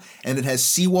level, and it has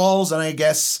seawalls and I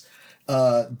guess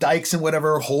dikes and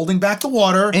whatever holding back the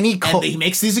water. And he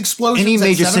makes these explosions. Any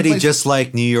major at 7 city, places. just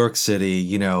like New York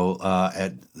City,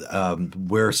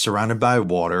 we're surrounded by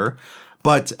water.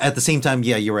 But at the same time,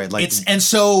 yeah, you're right. Like And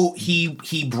so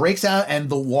he breaks out and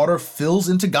the water fills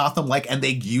into Gotham and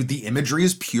the imagery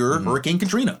is pure Hurricane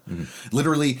Katrina.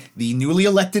 Literally, the newly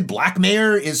elected black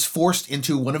mayor is forced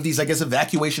into one of these, I guess,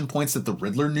 evacuation points that the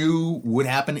Riddler knew would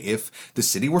happen if the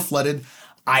city were flooded.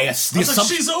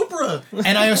 She's Oprah.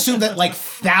 And I assume that like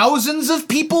thousands of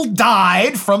people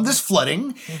died from this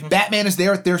flooding. Batman is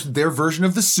there at their version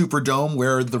of the Superdome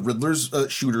where the Riddler's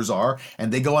shooters are,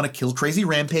 and they go on a kill crazy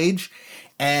rampage.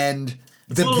 And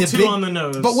a little too on the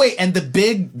nose. But wait, and the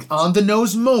big on the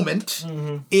nose moment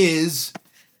is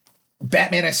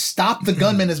Batman has stopped the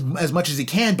gunman as much as he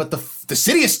can, but the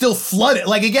city is still flooded.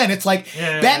 Like again, it's like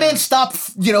Batman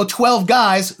stopped 12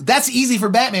 guys. That's easy for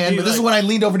Batman. But this is when I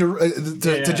leaned over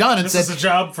to John and said, "This is a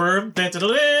job for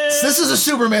this is a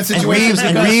Superman and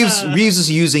situation." Reeves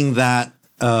is using that.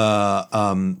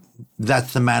 That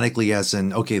thematically as in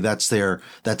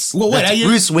that's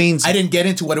Bruce Wayne's. I didn't get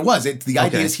into what it was. The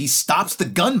idea is he stops the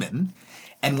gunman,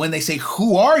 and when they say,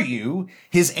 "Who are you?"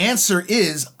 his answer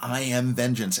is, "I am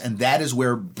vengeance," and that is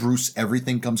where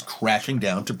everything comes crashing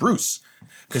down to Bruce,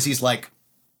 because he's like,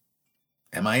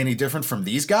 "Am I any different from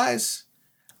these guys?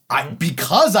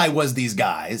 Because I was these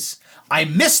guys, I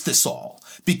missed this all."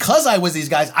 Because I was these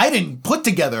guys, I didn't put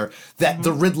together that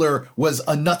the Riddler was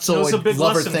a nutsoid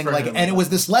lover thing. And it was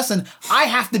this lesson. I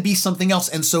have to be something else.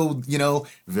 And so,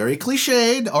 very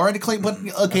cliched. Already, but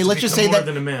okay, let's just say more that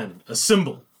than a man, a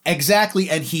symbol.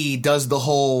 Exactly. And he does the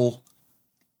whole.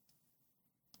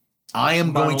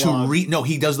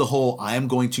 He does the whole. I am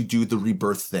going to do the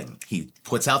rebirth thing. He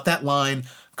puts out that line,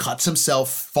 cuts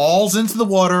himself, falls into the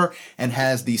water, and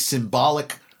has the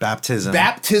symbolic.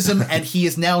 Baptism, and he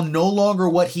is now no longer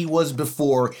what he was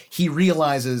before. He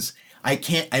realizes I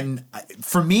can't. And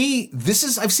for me,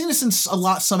 I've seen this in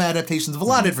some adaptations of a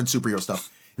lot of different superhero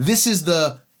stuff.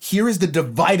 Here is the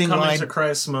dividing line. Coming to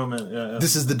Christ moment. Yeah.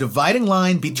 This is the dividing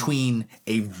line between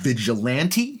a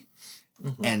vigilante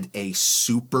and a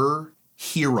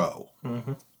superhero.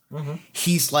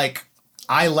 He's like,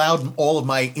 I allowed all of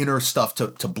my inner stuff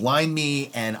to blind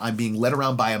me, and I'm being led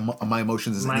around by my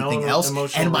emotions as anything else,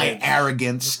 and my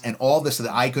arrogance and all this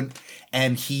that I couldn't.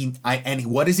 And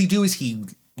what does he do? Is he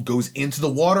goes into the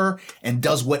water and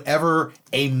does whatever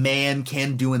a man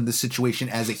can do in the situation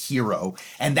as a hero,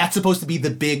 and that's supposed to be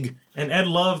the big. And Ed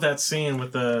loved that scene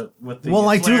with the. Well,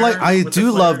 I do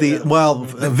love the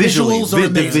visuals. The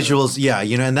visuals, yeah,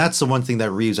 and that's the one thing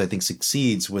that Reeves I think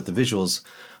succeeds with the visuals.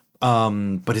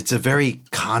 But it's a very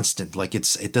constant, like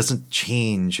it doesn't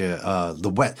change.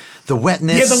 The wetness. Yeah, the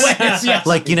wetness. Yes.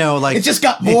 Like it just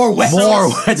got more wet. More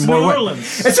wet. It's More New wet.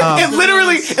 Orleans.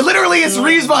 It literally is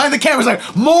Reeves behind the camera. It's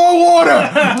like, more water.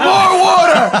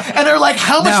 And they're like,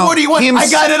 how much more do you want? I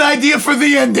got an idea for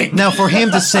the ending. Now, for him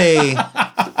to say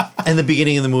in the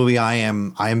beginning of the movie, I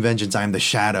am vengeance, I am the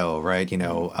shadow, right?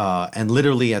 And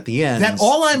literally at the end, that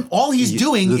all he's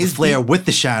doing is the flare with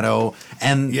the shadow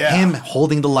and him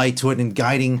holding the light to it and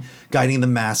guiding the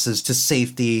masses to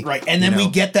safety. Right. And then we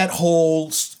get that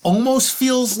whole almost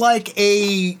feels like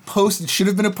it should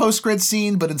have been a post-credit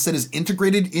scene, but instead is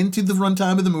integrated into the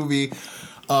runtime of the movie.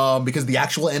 Because the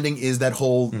actual ending is that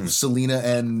whole Selina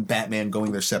and Batman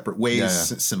going their separate ways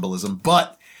symbolism.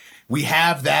 But we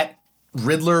have that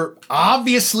Riddler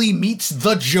obviously meets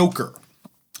the Joker.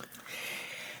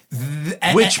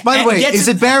 Which, by the way, is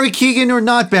it Barry Keoghan or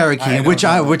not Barry Keoghan?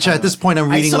 Which at this point I'm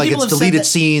reading like it's deleted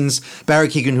scenes. Barry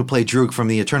Keoghan, who played Droog from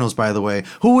the Eternals, by the way,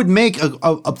 who would make a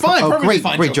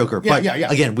great Joker. But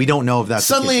again, we don't know if that's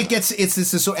suddenly it gets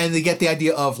this, and they get the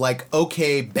idea of like,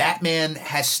 okay, Batman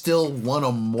has still won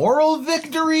a moral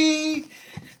victory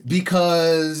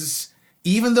because.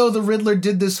 Even though the Riddler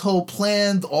did this whole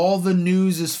plan, all the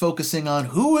news is focusing on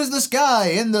who is this guy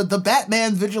in the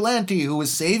Batman vigilante who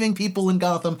is saving people in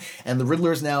Gotham, and the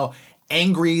Riddler is now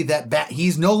angry that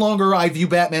he's no longer, I view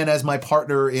Batman as my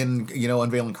partner in,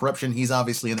 unveiling corruption. He's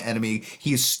obviously an enemy.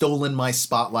 He has stolen my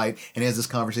spotlight, and he has this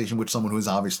conversation with someone who is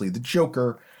obviously the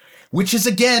Joker, which is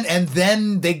again, and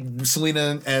then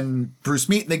Selina and Bruce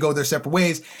meet and they go their separate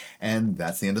ways, and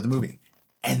that's the end of the movie.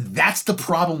 And that's the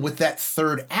problem with that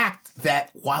third act, that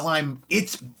while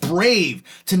it's brave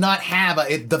to not have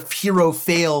the hero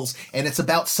fails and it's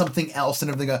about something else and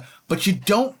everything, but you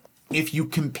don't, if you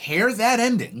compare that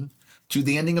ending to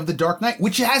the ending of The Dark Knight,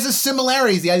 which has a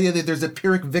similarity, the idea that there's a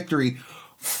Pyrrhic victory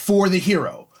for the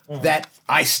hero, that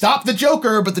I stopped the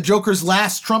Joker, but the Joker's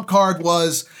last trump card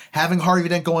was having Harvey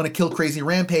Dent go on a kill crazy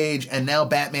rampage, and now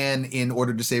Batman, in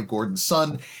order to save Gordon's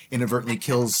son, inadvertently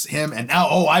kills him, and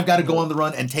now, I've got to go on the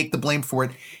run and take the blame for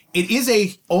it. It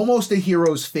is almost a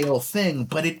hero's fail thing,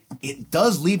 but it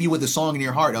does leave you with a song in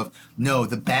your heart of, no,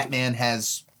 the Batman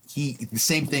has... the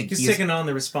same thing. He's taken on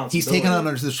the responsibility. He's taken on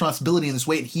the responsibility in this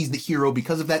way, and he's the hero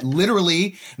because of that.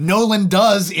 Literally, Nolan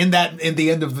does in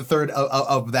the end of the third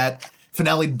of that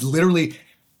finale. Literally,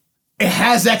 it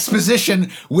has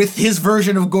exposition with his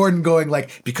version of Gordon going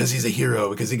like, because he's a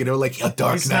hero, because he can like a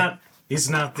Dark Knight. He's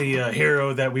not the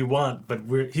hero that we want, but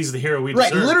he's the hero we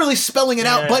deserve. Right, literally spelling it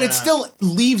out, but it still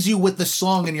leaves you with the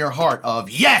song in your heart of,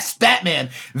 yes, Batman.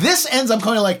 This ends, I'm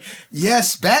kind of like,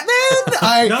 yes, Batman?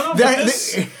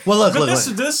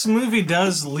 This movie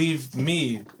does leave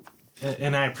me,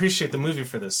 and I appreciate the movie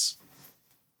for this.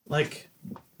 Like,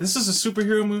 this is a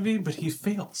superhero movie, but he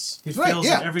fails. He fails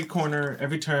at every corner,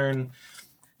 every turn.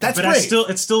 That's great.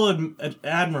 It's still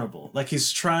admirable. Like,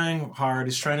 he's trying hard.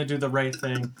 He's trying to do the right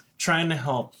thing, trying to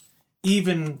help,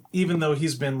 even though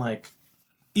he's been like,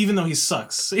 even though he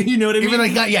sucks. You know what I mean? Even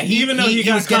though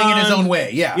he was getting in his own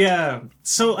way. Yeah. Yeah.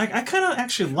 So I kind of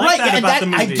actually like that about the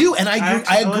movie. I do, and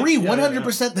I agree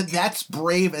 100% that that's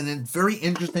brave and then very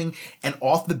interesting and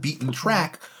off the beaten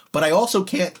track. But I also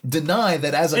can't deny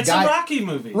that as a guy, it's a Rocky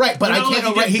movie, right? But I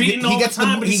can't. He gets the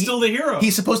time, but he's still the hero.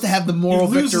 He's supposed to have the moral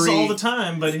victory. He loses all the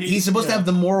time, but he's supposed to have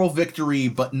the moral victory,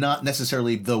 but not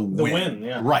necessly the win.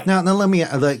 Yeah. Right. Now let me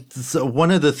so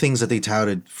one of the things that they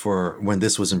touted for when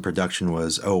this was in production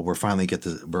was, we're finally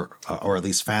or at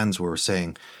least fans were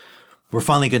saying, we're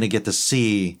finally going to get to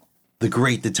see the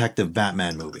great Detective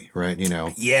Batman movie, right?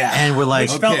 Yeah. And we're like,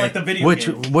 which felt like the video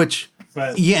game. Which.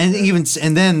 But,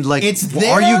 and then like, it's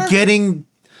there? Are you getting?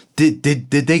 Did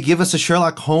they give us a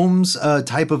Sherlock Holmes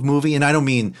type of movie? And I don't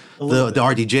mean the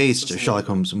RDJ Sherlock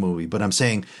Holmes movie, but I'm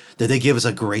saying, did they give us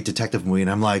a great detective movie? And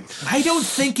I'm like, I don't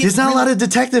think there's not a lot of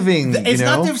detectiving. It's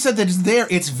not they've said that it's there.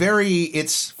 It's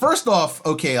first off,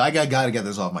 okay, I got to get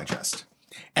this off my chest.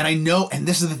 And I know, and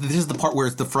this is the part where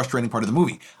it's the frustrating part of the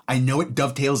movie. I know it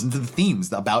dovetails into the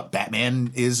themes about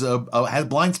Batman has a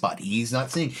blind spot. He's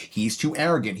not seeing. He's too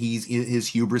arrogant. His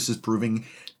hubris is proving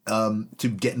to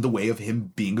get in the way of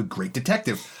him being a great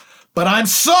detective. But I'm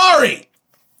sorry.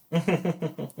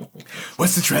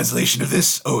 What's the translation of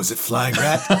this? Oh, is it flying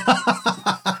rat?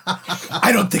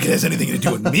 I don't think it has anything to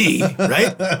do with me,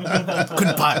 right?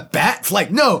 Couldn't buy a bat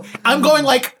flight. No, I'm going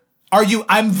like.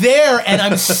 I'm there and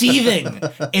I'm seething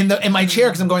in my chair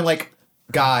because I'm going like,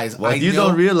 guys, what you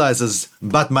don't realize is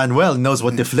Batmanuel knows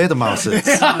what the flater mouse is.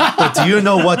 But do you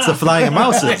know what the flying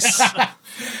mouse is?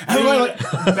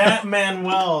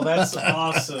 Batmanuel, that's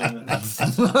awesome. I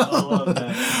love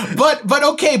that. But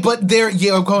okay, but there,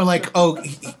 I'm going like,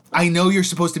 I know you're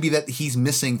supposed to be that he's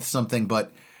missing something,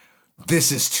 but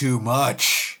this is too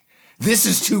much. This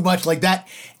is too much like that.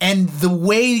 And the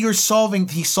way he solved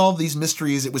these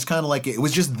mysteries, it was kind of like it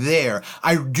was just there.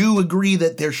 I do agree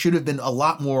that there should have been a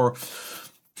lot more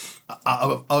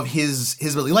of his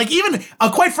ability. Like even,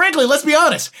 quite frankly, let's be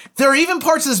honest. There are even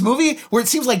parts of this movie where it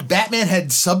seems like Batman had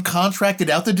subcontracted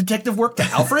out the detective work to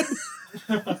Alfred.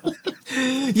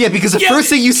 Yeah, because the first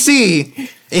thing you see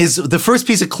is the first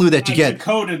piece of clue that you get.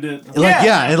 Decoded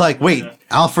it. Wait,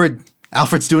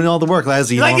 Alfred's doing all the work, as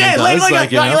he normally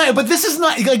does. But this is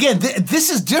not, again, this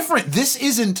is different. This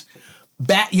isn't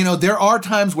there are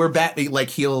times where I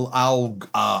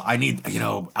need,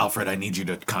 Alfred, I need you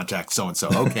to contact so-and-so.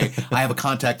 Okay, I have a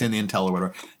contact in Intel or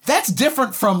whatever. That's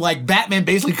different from like Batman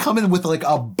basically coming with like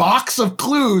a box of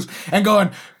clues and going,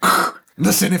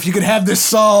 listen, if you could have this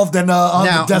solved and on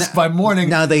the desk by morning,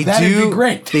 that'd be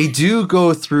great. They do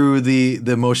go through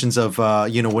the motions of,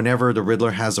 whenever the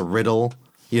Riddler has a riddle,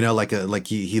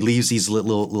 he leaves these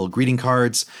little greeting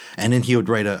cards, and then he would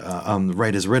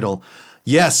write his riddle.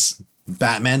 Yes,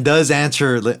 Batman does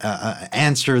answer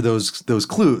those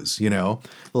clues.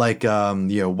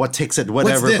 What takes it,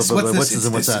 whatever. What's this? What's this?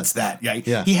 What's that? It's that.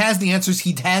 Yeah. He has the answers.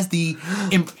 He has the.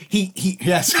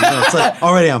 Yes. It's like,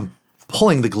 already I'm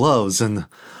pulling the gloves, and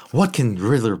what can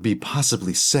Riddler be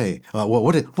possibly say?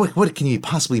 What can he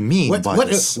possibly mean by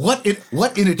this? What in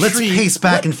a tree? Let's pace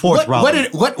back and forth, Robin.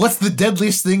 What's the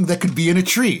deadliest thing that could be in a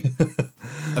tree?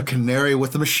 A canary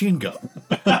with a machine gun.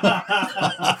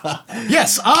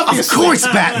 Yes, obviously. Of course,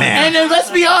 Batman. And let's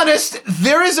be honest,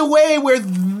 there is a way where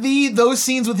those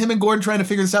scenes with him and Gordon trying to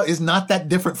figure this out is not that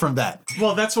different from that.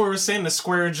 Well, that's what we're saying. The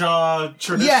square jaw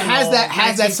traditional. Yeah,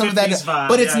 has that some of that vibe.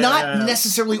 but it's not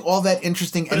necessarily all that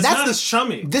interesting. But and it's that's not as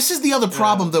chummy. This is the other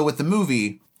problem though with the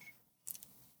movie.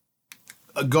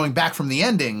 Going back from the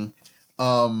ending,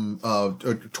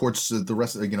 towards the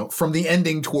rest of from the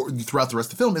ending throughout the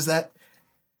rest of the film is that.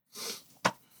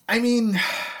 I mean,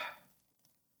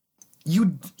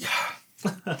 the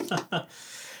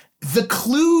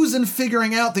clues and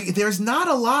figuring out there's not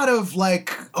a lot of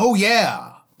like, oh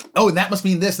yeah, oh and that must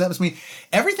mean this, that must mean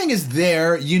everything is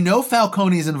there.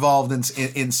 Falcone is involved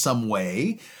in some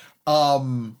way.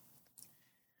 The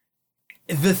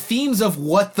themes of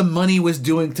what the money was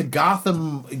doing to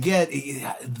Gotham,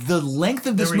 the length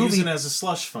of this movie. They were using it as a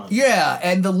slush fund. Yeah,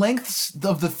 and the length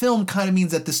of the film kind of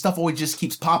means that this stuff always just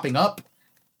keeps popping up.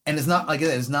 And it's not like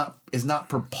it's not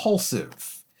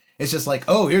propulsive. It's just like,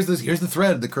 oh, here's the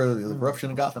thread, the corruption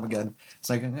in Gotham again.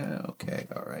 It's like, okay,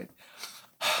 all right.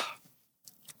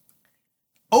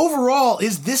 Overall,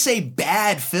 is this a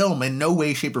bad film? In no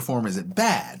way, shape, or form is it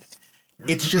bad.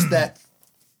 It's just that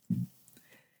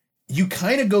you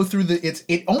kind of go through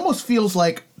it almost feels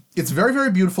like it's very, very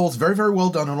beautiful. It's very, very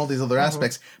well done on all these other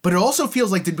aspects. But it also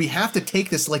feels like, did we have to take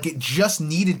this like it just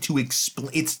needed to explain?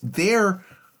 It's there.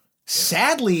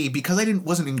 Sadly, because I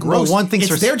wasn't engrossed,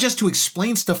 it's there just to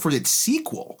explain stuff for its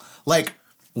sequel. Like,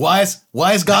 why is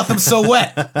Gotham so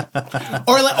wet?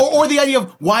 or the idea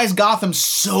of why is Gotham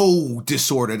so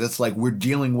disordered? It's like we're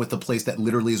dealing with a place that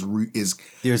literally is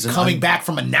coming back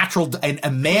from a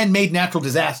man-made natural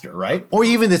disaster, right? Or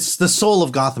even it's the soul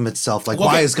of Gotham itself. Like,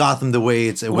 why is Gotham the way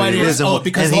it is?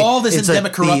 Because all this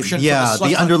endemic corruption.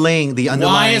 The underlying.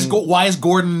 Why is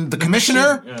Gordon the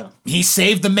commissioner? Yeah. He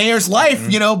saved the mayor's life,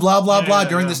 blah blah blah,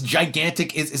 during this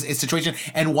gigantic situation.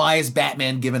 And why is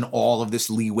Batman given all of this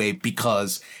leeway?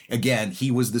 Because again, he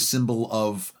was the symbol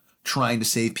of trying to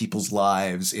save people's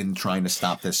lives in trying to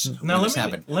stop this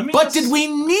happen. But did we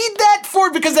need that for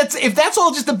it? Because if that's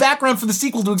all just the background for the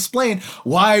sequel to explain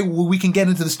why we can get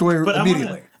into the story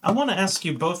immediately. I want to ask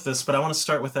you both this, but I want to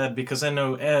start with Ed because I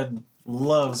know Ed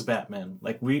loves Batman.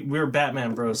 Like we're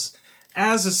Batman bros.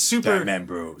 As a super Batman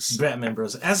bros.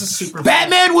 As a super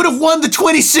Batman would have won the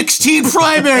 2016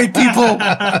 primary, people.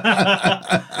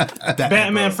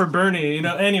 Batman for Bernie,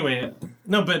 anyway.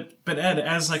 No, but Ed,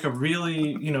 as like a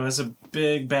really, as a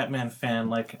big Batman fan,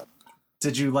 like,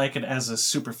 did you like it as a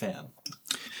super fan?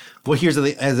 Well, here's the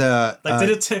did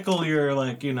it tickle your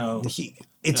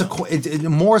It's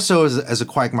more so as a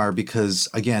Quagmire because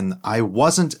again, I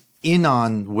wasn't in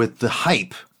on with the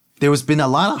hype. There's been a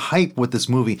lot of hype with this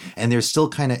movie, and there still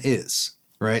kind of is,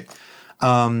 right?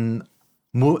 Now,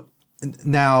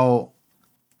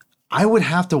 I would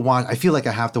have to watch. I feel like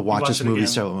I have to watch this movie.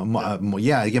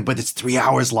 Again. Again, but it's 3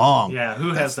 hours long. Yeah,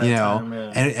 who has that time?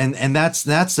 Yeah. And that's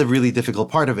the really difficult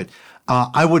part of it.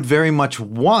 I would very much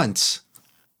want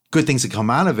good things to come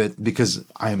out of it because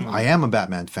I am a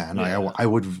Batman fan. Yeah. I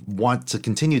would want to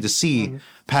continue to see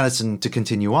Pattinson to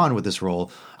continue on with this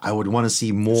role. I would want to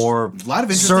see more a lot of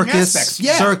interesting aspects.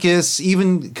 Yeah. Circus,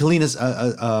 even Kalina's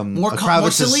more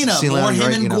Selina, more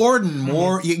him and Gordon,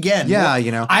 more again.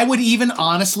 Yeah, I would even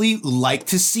honestly like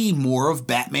to see more of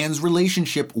Batman's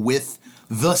relationship with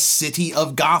the city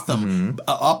of Gotham,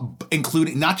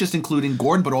 including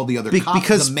Gordon, but all the other cops,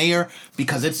 because the mayor,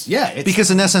 because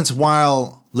because in essence,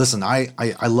 while listen, I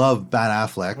love Bat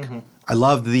Affleck. Mm-hmm. I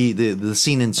love the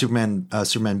scene in Superman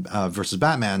versus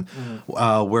Batman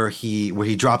where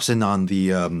he drops in on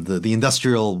the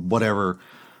industrial whatever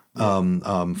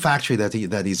factory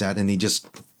that he's at, and he just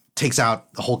takes out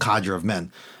a whole cadre of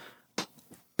men.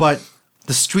 But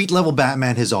the street level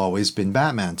Batman has always been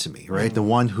Batman to me, right? Mm-hmm. The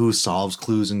one who solves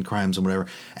clues and crimes and whatever,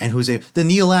 and who's the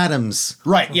Neil Adams,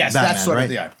 right? Yes, Batman, that's sort right? of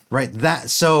the right.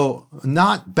 That so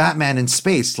not Batman in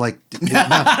space. Like if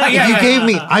you gave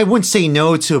me, I wouldn't say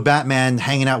no to a Batman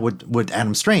hanging out with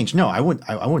Adam Strange. No, I wouldn't.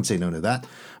 I wouldn't say no to that.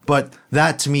 But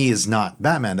that to me is not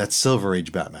Batman. That's Silver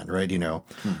Age Batman, right? Now,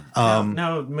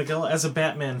 Miguel, as a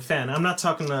Batman fan, I'm not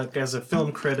talking like as a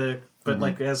film critic. But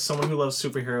like as someone who loves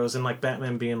superheroes and like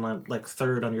Batman being like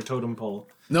third on your totem pole.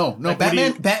 No, like,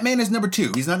 Batman is number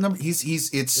 2. He's not number.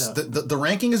 The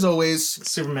ranking is always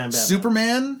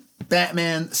Superman,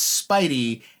 Batman,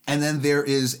 Spidey, and then there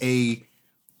is a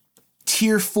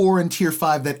tier 4 and tier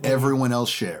 5 that everyone else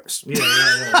shares. Yeah.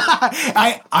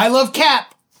 I love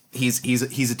Cap. He's a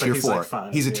tier 4. Like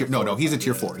 5, he's a tier he's a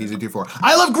tier 4. He's a tier 4.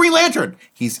 I love Green Lantern.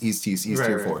 He's tier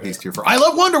 4. He's tier 4. I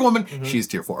love Wonder Woman. Mm-hmm. She's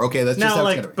tier 4. Okay, that's now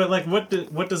just but what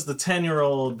does the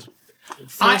 10-year-old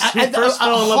a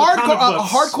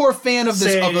hardcore fan of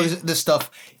this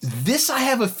stuff. This I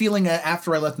have a feeling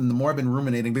after I left them, the more I've been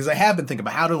ruminating, because I have been thinking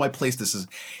about how do I place this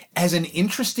as an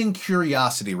interesting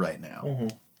curiosity right now. Mm-hmm.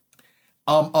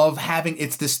 Of having,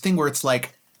 it's this thing where it's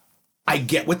like, I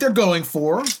get what they're going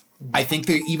for. I think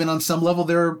they even on some level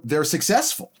they're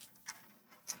successful.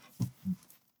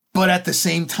 But at the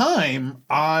same time,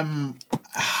 I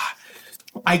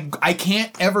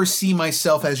can't ever see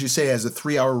myself, as you say, as a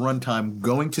 3-hour runtime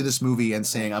going to this movie and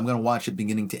saying I'm going to watch it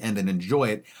beginning to end and enjoy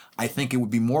it. I think it would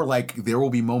be more like there will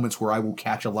be moments where I will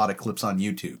catch a lot of clips on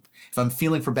YouTube. If I'm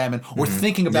feeling for Batman or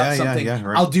thinking about something,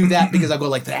 right. I'll do that because I go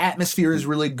like, the atmosphere is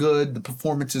really good, the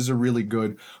performances are really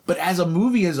good. But as a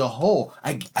movie as a whole,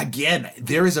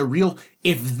 there is a real,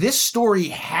 if this story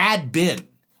had been,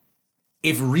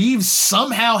 if Reeves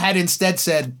somehow had instead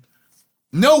said,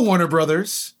 no, Warner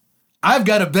Brothers, I've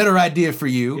got a better idea for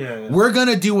you. Yeah. We're going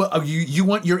to do you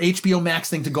want your HBO Max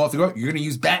thing to go off the road. You're going to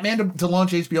use Batman to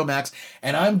launch HBO Max,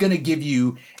 and I'm going to give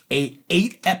you a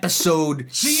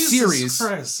 8-episode series.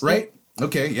 Christ. Right?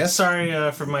 Okay, yes.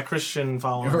 Sorry for my Christian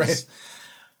followers. Right.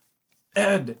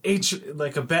 Ed,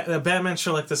 a Batman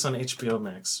show like this on HBO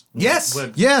Max. Yes.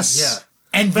 Yes. Yeah.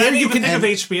 And then you can think of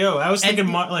HBO. I was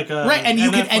thinking like right, and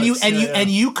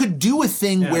you could do a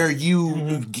thing where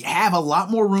you have a lot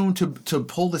more room to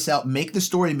pull this out, make the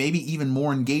story maybe even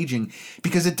more engaging,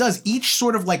 because it does. Each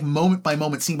sort of like moment by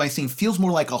moment, scene by scene, feels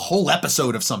more like a whole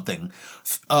episode of something,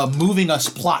 moving us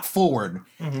plot forward,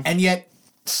 and yet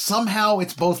somehow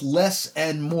it's both less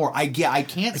and more. I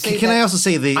can't say. Can I also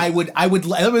say I would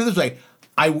let me this way.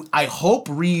 I hope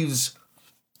Reeves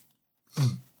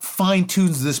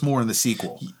fine-tunes this more in the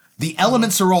sequel. The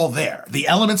elements are all there.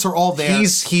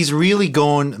 He's really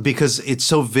going, because it's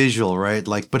so visual, right?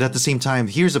 Like, but at the same time,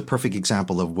 here's a perfect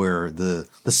example of where the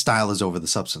style is over the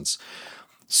substance.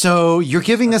 So you're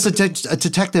giving us a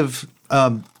detective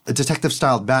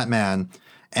styled Batman,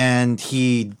 and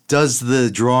he does the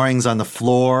drawings on the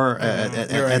floor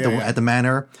at the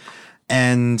manor,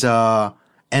 and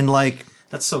like.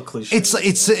 That's so cliche. It's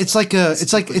like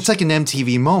an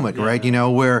MTV moment, right? You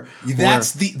know, where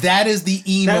that is the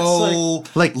emo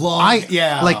like long,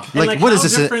 like what is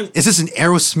this? Is this an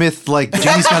Aerosmith like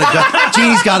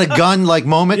Genie's got a gun like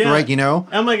moment, right? You know,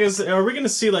 I'm like, are we going to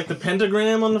see like the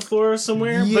pentagram on the floor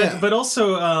somewhere? Yeah. But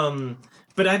also,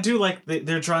 but I do like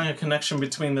they're drawing a connection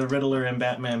between the Riddler and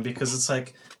Batman, because it's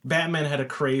like Batman had a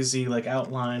crazy like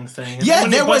outline thing.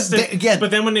 And but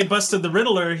then when they busted the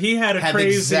Riddler, he had a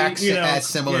crazy,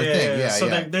 similar thing. Yeah, so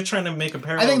they're trying to make a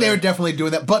parallel. I think they were definitely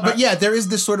doing that. But yeah, there is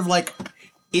this sort of like,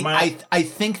 I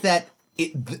think that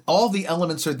all the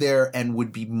elements are there and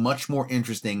would be much more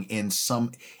interesting in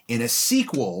a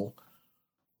sequel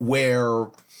where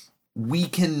we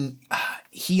can.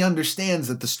 He understands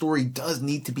that the story does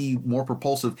need to be more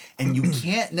propulsive, and you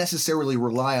can't necessarily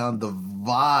rely on the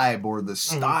vibe or the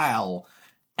style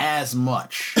as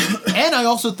much. And I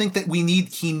also think that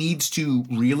he needs to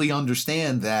really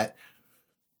understand that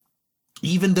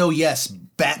even though, yes,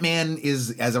 Batman is,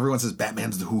 as everyone says,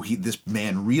 Batman's who this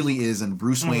man really is, and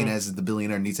Bruce Wayne as the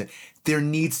billionaire needs it. There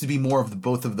needs to be more of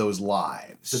both of those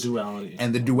lives. The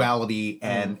duality.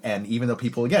 And even though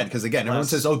people, everyone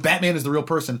says, oh, Batman is the real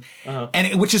person.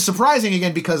 Which is surprising,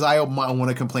 again, because one of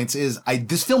the complaints is,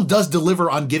 this film does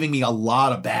deliver on giving me a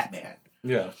lot of Batman.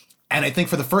 Yeah. And I think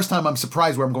for the first time, I'm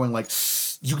surprised where I'm going like,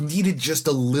 you needed just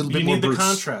a little bit more Bruce. You need the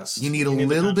contrast. You need a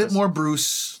little bit more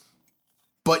Bruce.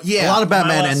 But yeah, a lot of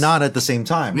Batman and not at the same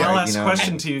time. My last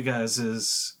question to you guys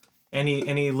is: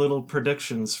 any little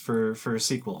predictions for a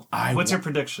sequel? What's your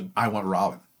prediction? I want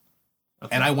Robin,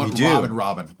 and I want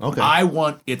Robin. Okay, I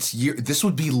want this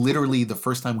would be literally the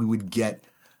first time we would get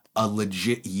a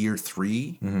legit year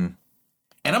 3, and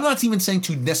I'm not even saying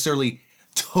to necessarily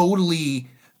totally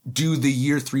do the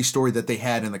year 3 story that they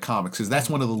had in the comics, because that's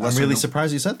one of the lesser. I'm really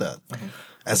surprised you said that.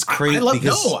 As crazy,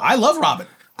 I love Robin.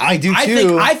 I do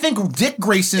too. I think Dick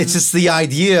Grayson. It's just the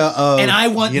idea of, and I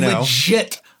want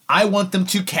legit. I want them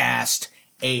to cast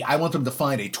I want them to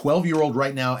find a 12-year-old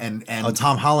right now and a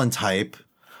Tom Holland type,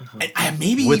 and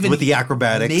maybe with even with the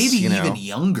acrobatics, maybe even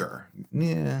younger.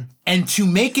 Yeah, and to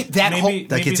make it that maybe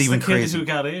that gets even the crazy. Kid who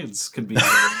got AIDS could be.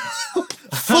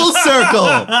 Full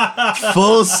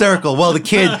circle. Well, the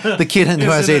kid who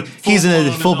has he's in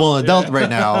a full-blown adult right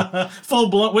now.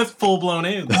 Full-blown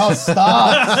AIDS. Oh,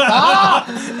 stop.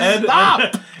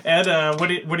 Ed,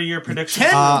 what are your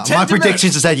predictions? My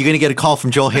predictions is that you're going to get a call from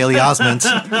Joel Haley Osment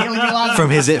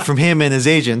from him and his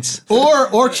agents,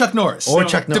 or Chuck Norris,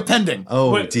 depending.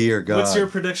 Dear God! What's your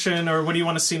prediction, or what do you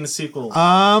want to see in the sequel?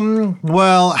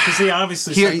 Well, because he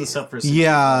obviously set this up for a sequel.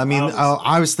 Yeah, I mean,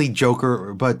 obviously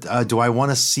Joker, but do I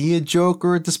want to see a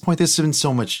Joker at this point? There's been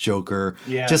so much Joker.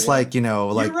 Yeah, like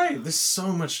you're right. There's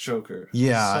so much Joker.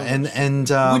 Yeah, and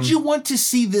would you want to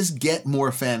see this get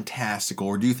more fantastical,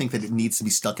 or do you think that it needs to be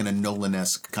stuck in a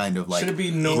Nolan-esque kind of like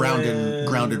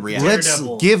grounded reality? Let's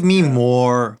give me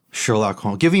more Sherlock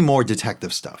Holmes. Give me more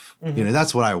detective stuff. Mm-hmm.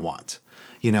 That's what I want.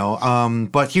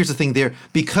 But here's the thing: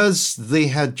 because they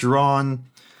had drawn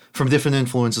from different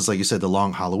influences, like you said, The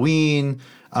Long Halloween.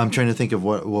 I'm trying to think of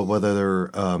what other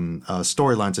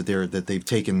storylines that they've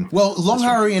taken. Well, Long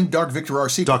Halloween and Dark Victory are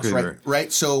sequels,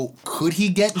 right? So could he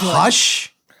get into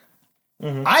Hush?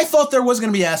 Mm-hmm. I thought there was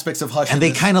going to be aspects of Hush, and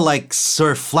they kind of like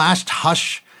sort of flashed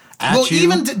Hush at you.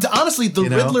 Well, even honestly, the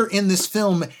Riddler in this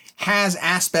film has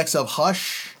aspects of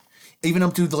Hush, even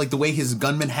up to the way his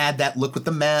gunman had that look with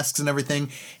the masks and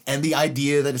everything, and the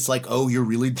idea that it's like, oh, you're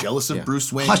really jealous of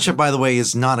Bruce Wayne. Hush, by the way,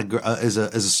 is not a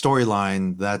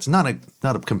storyline that's not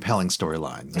a compelling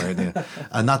storyline,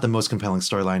 right? Not the most compelling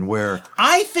storyline. Where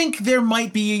I think there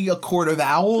might be a Court of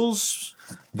Owls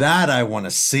that I want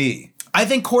to see. I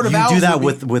think Court of Owls. You do that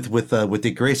with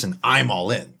Dick Grayson. I'm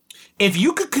all in. If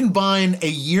you could combine a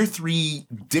year 3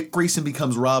 Dick Grayson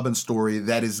becomes Robin story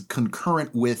that is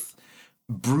concurrent with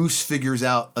Bruce figures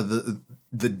out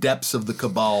the depths of the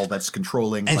cabal that's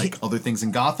controlling other things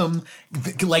in Gotham,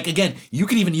 again, you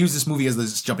could even use this movie as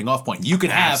this jumping off point. You could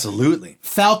have absolutely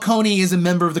Falcone is a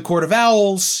member of the Court of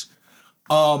Owls,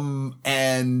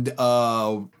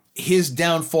 his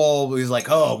downfall is like,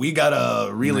 oh, we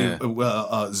gotta really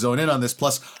zone in on this.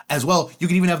 Plus, as well, you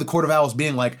can even have the Court of Owls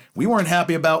being like, we weren't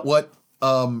happy about what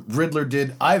Riddler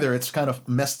did either. It's kind of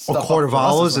messed stuff up. Court of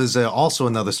Owls is also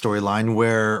another storyline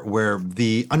where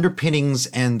the underpinnings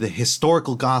and the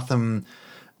historical Gotham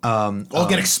all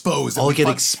get exposed. And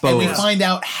we find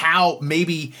out how and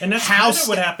that's kind of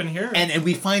what happened here. And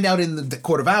we find out in the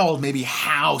Court of Owls maybe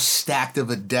how stacked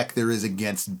of a deck there is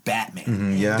against Batman.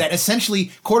 Mm-hmm, that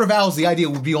essentially Court of Owls, the idea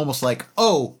would be almost like,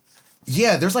 oh,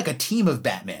 yeah, there's like a team of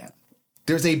Batman.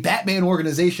 There's a Batman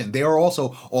organization. They are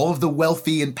also all of the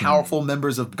wealthy and powerful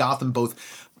members of Gotham,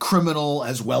 both criminal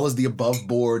as well as the above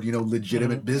board,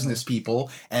 legitimate business people,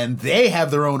 and they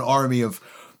have their own army of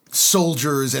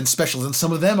soldiers and specials, and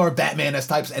some of them are Batman-esque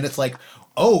types, and it's like,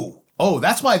 oh,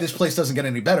 that's why this place doesn't get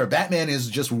any better. Batman is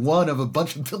just one of a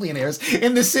bunch of billionaires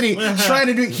in the city trying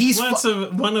to do. He's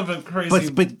one of a crazy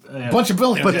bunch of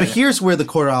billionaires. But here's where the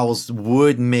Court of Owls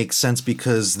would make sense,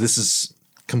 because this is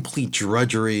complete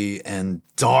drudgery and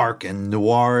dark and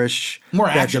noirish. More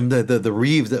action. The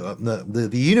Reeves, the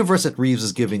universe that Reeves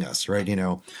is giving us, right?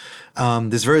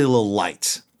 There's very little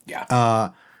light. Yeah.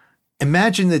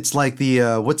 Imagine it's like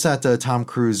the what's that Tom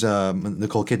Cruise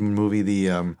Nicole Kidman movie,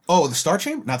 the Star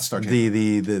Chamber, not the Star Chamber,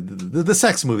 the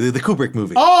sex movie, the Kubrick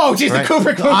movie. Oh, geez, right? The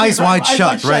Kubrick movie. Eyes Wide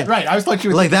Shut, right? Right. I was like,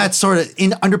 like that sort of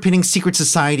underpinning secret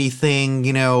society thing,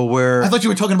 where I thought you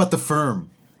were talking about The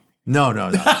Firm. No.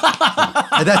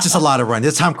 That's just a lot of running.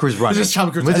 That's Tom Cruise running. That's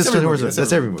Tom Cruise.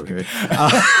 That's every movie.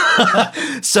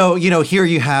 Right? So here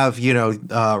you have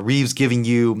Reeves giving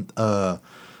you a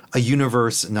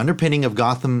universe, an underpinning of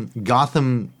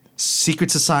Gotham secret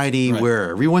society,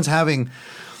 where everyone's having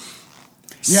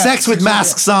sex with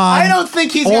masks on. I don't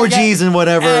think he's orgies and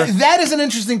whatever. That is an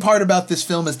interesting part about this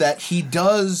film, is that he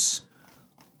does.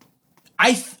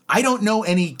 I don't know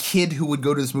any kid who would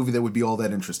go to this movie that would be all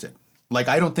that interested. Like,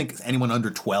 I don't think anyone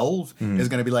under 12 is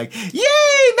going to be like, yay,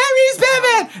 Mary's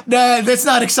Batman! Nah, that's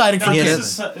not exciting for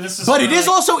kids. But it is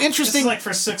also interesting. It's like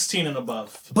for 16 and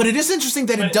above. But it is interesting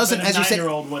that it doesn't, as you said,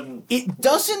 it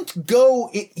doesn't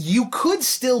go, you could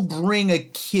still bring a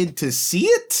kid to see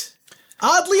it.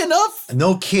 Oddly enough,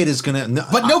 no kid is gonna.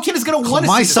 But no kid is gonna want to.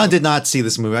 My son did not see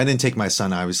this movie. I didn't take my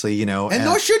son, obviously, and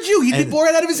nor should you. He'd be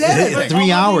bored out of his head.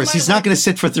 3 hours. He's not going to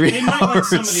sit for 3 hours. He might like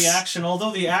some of the action,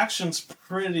 although the action's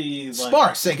pretty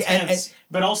sparse, intense,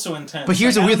 but also intense. But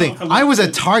here's a weird thing. I was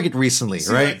at Target recently,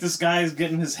 right? Like, this guy's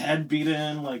getting his head beat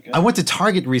in. I went to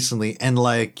Target recently, and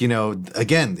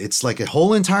again, it's like a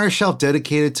whole entire shelf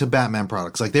dedicated to Batman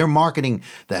products. Like, they're marketing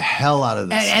the hell out of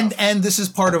this. And this is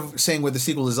part of saying where the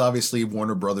sequel is obviously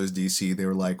Warner Brothers DC. They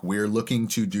were like, we're looking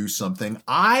to do something.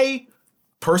 I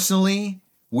personally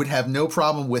would have no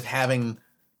problem with having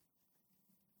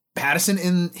Pattinson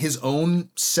in his own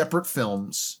separate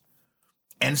films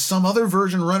and some other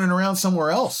version running around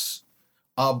somewhere else.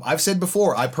 I've said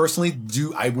before, I personally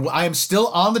do. I am still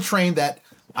on the train that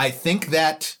I think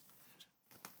that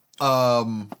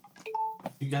you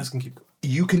guys can keep going.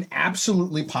 You can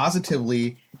absolutely,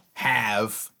 positively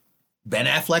have Ben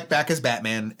Affleck back as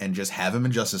Batman and just have him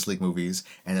in Justice League movies,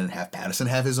 and then have Pattinson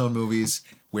have his own movies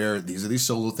where these are these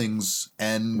solo things.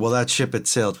 And well, that ship had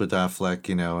sailed with Affleck,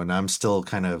 and I'm still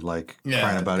kind of like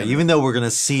crying about it, even though we're going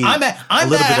to see I'm a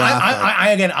little bit of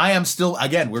Affleck. I am still,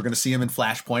 we're going to see him in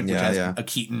Flashpoint, which has a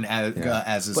Keaton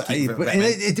as his Keaton. But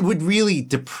it would really,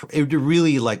 it would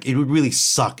really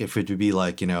suck if it would be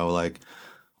like,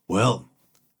 well,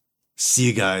 see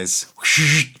you guys,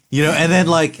 and then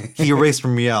like he erased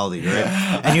from reality, right?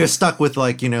 And you're stuck with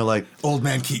like Old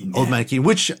Man Keaton,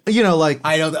 which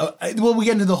I know. Well, we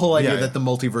get into the whole idea that the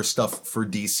multiverse stuff for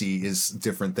DC is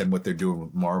different than what they're doing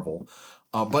with Marvel.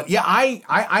 But yeah,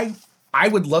 I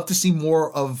would love to see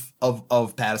more of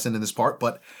Pattinson in this part.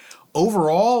 But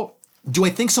overall, do I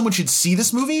think someone should see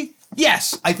this movie?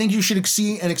 Yes, I think you should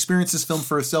see and experience this film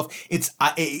for yourself. It's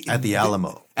at the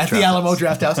Alamo. At the Alamo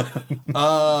Draft House.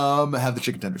 Have the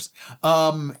chicken tenders.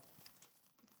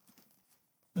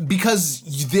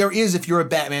 Because there is, if you're a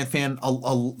Batman fan,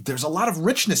 there's a lot of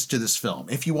richness to this film.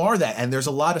 If you are that, and there's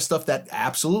a lot of stuff that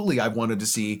absolutely I wanted to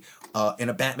see in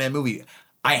a Batman movie.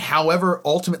 However,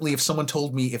 ultimately, if someone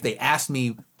told me, if they asked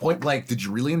me point blank, did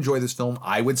you really enjoy this film?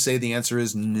 I would say the answer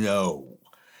is no.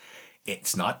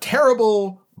 It's not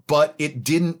terrible, but it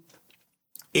didn't.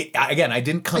 I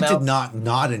didn't come out. I did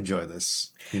not enjoy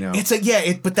this.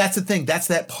 It's but that's the thing. That's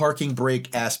that parking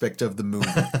brake aspect of the movie.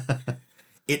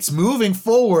 It's moving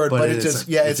forward, but it's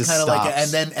kind of like,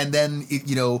 and then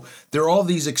there are all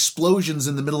these explosions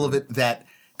in the middle of it that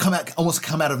almost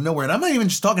come out of nowhere. And I'm not even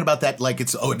just talking about that like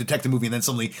it's a detective movie, and then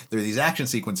suddenly there are these action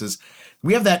sequences.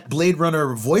 We have that Blade Runner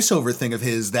voiceover thing of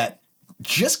his that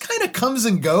just kind of comes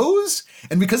and goes,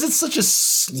 and because it's such a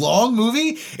long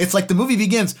movie, it's like the movie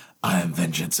begins, I am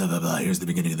vengeance, blah, blah, blah. Here's the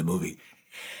beginning of the movie.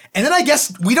 And then I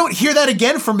guess we don't hear that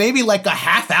again for maybe like a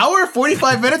half hour,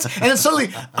 45 minutes, and then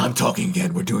suddenly, I'm talking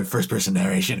again, we're doing first-person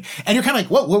narration. And you're kind of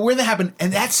like, where did that happen?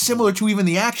 And that's similar to even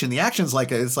the action. The action's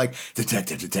like, it's like,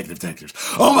 detectives.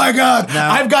 Oh my God,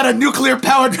 now, I've got a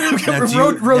nuclear-powered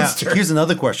roadster. Now, here's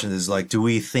another question, is like, do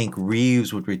we think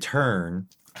Reeves would return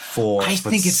I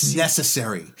think it's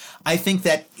necessary. I think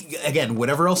that, again,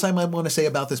 whatever else I might want to say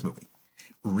about this movie,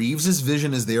 Reeves'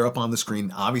 vision is there up on the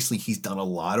screen. Obviously, he's done a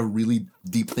lot of really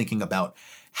deep thinking about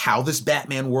how this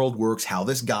Batman world works, how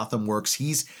this Gotham works.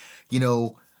 He's,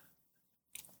 you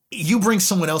bring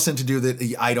someone else in to do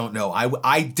that, I don't know.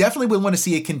 I definitely would want to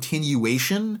see a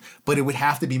continuation, but it would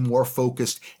have to be more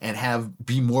focused and have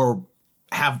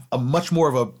a much more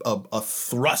of a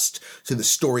thrust to the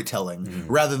storytelling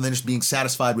rather than just being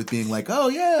satisfied with being like, oh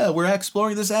yeah, we're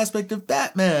exploring this aspect of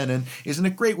Batman, and isn't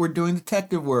it great we're doing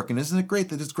detective work, and isn't it great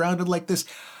that it's grounded like this?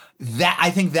 That I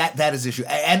think that is issue.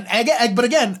 But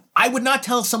again, I would not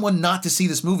tell someone not to see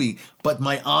this movie, but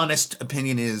my honest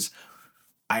opinion is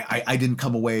I didn't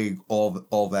come away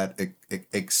all that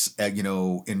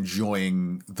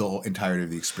enjoying the entirety of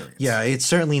the experience. Yeah, it's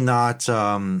certainly not.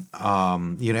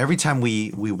 Every time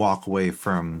we walk away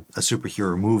from a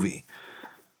superhero movie,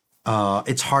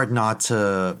 it's hard not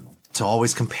to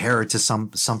always compare it to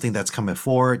something that's come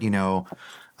before it.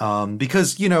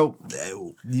 Because Miguel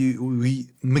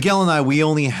and I, we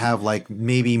only have like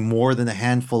maybe more than a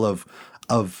handful of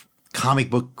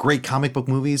great comic book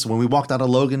movies. When we walked out of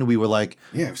Logan, we were like,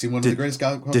 yeah, I've seen one of the greatest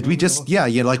comic book movies. Did we just,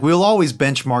 like we'll always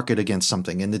benchmark it against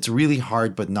something, and it's really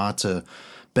hard, but not to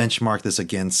benchmark this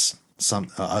against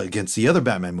against the other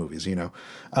Batman movies,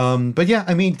 But yeah,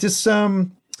 I mean, just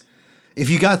if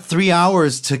you got 3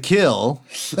 hours to kill,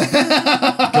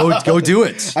 go do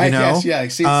it. I guess, yeah.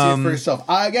 See it for yourself.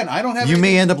 Again, I don't have. You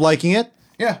may end up liking it.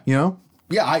 Yeah. Yeah.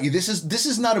 This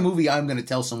is not a movie I'm going to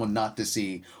tell someone not to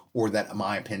see, or that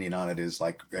my opinion on it is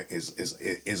like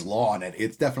is law on it.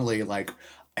 It's definitely like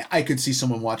I could see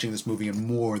someone watching this movie and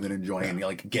more than enjoying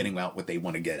like getting out what they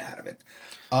want to get out of it.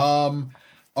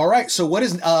 All right, so what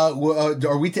is what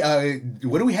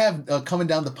do we have coming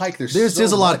down the pike? There's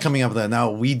a lot coming up with that.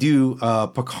 Now we do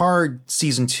Picard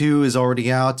season 2 is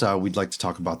already out. We'd like to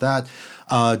talk about that.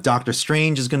 Doctor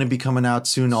Strange is going to be coming out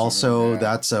soon. Also,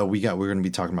 that's we're going to be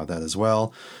talking about that as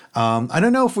well. I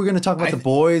don't know if we're going to talk about The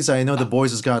Boys. I know The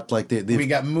Boys has got like we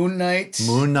got Moon Knight.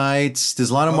 There's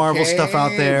a lot of Marvel stuff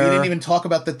out there. We didn't even talk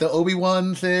about the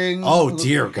Obi-Wan thing. Oh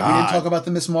dear God! We didn't talk about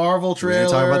the Miss Marvel trailer. We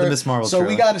didn't talk about the Miss Marvel trailer. So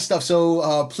we got stuff.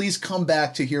 So please come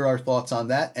back to hear our thoughts on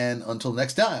that. And until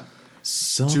next time,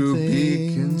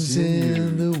 something's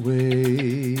in the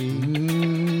way.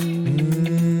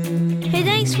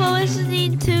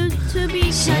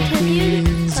 continued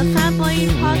a Fanboy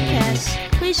podcast.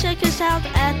 Please check us out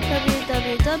at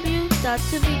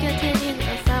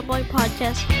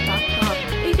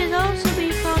www.tobecontinuedafanboypodcast.com. We can also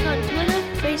be found on Twitter,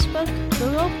 Facebook,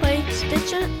 Google Play,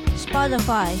 Stitcher,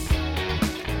 Spotify.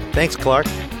 Thanks, Clark.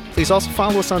 Please also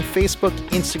follow us on Facebook,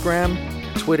 Instagram,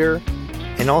 Twitter,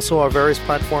 and also our various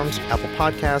platforms, Apple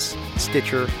Podcasts,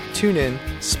 Stitcher, TuneIn,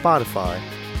 Spotify,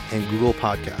 and Google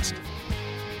Podcast.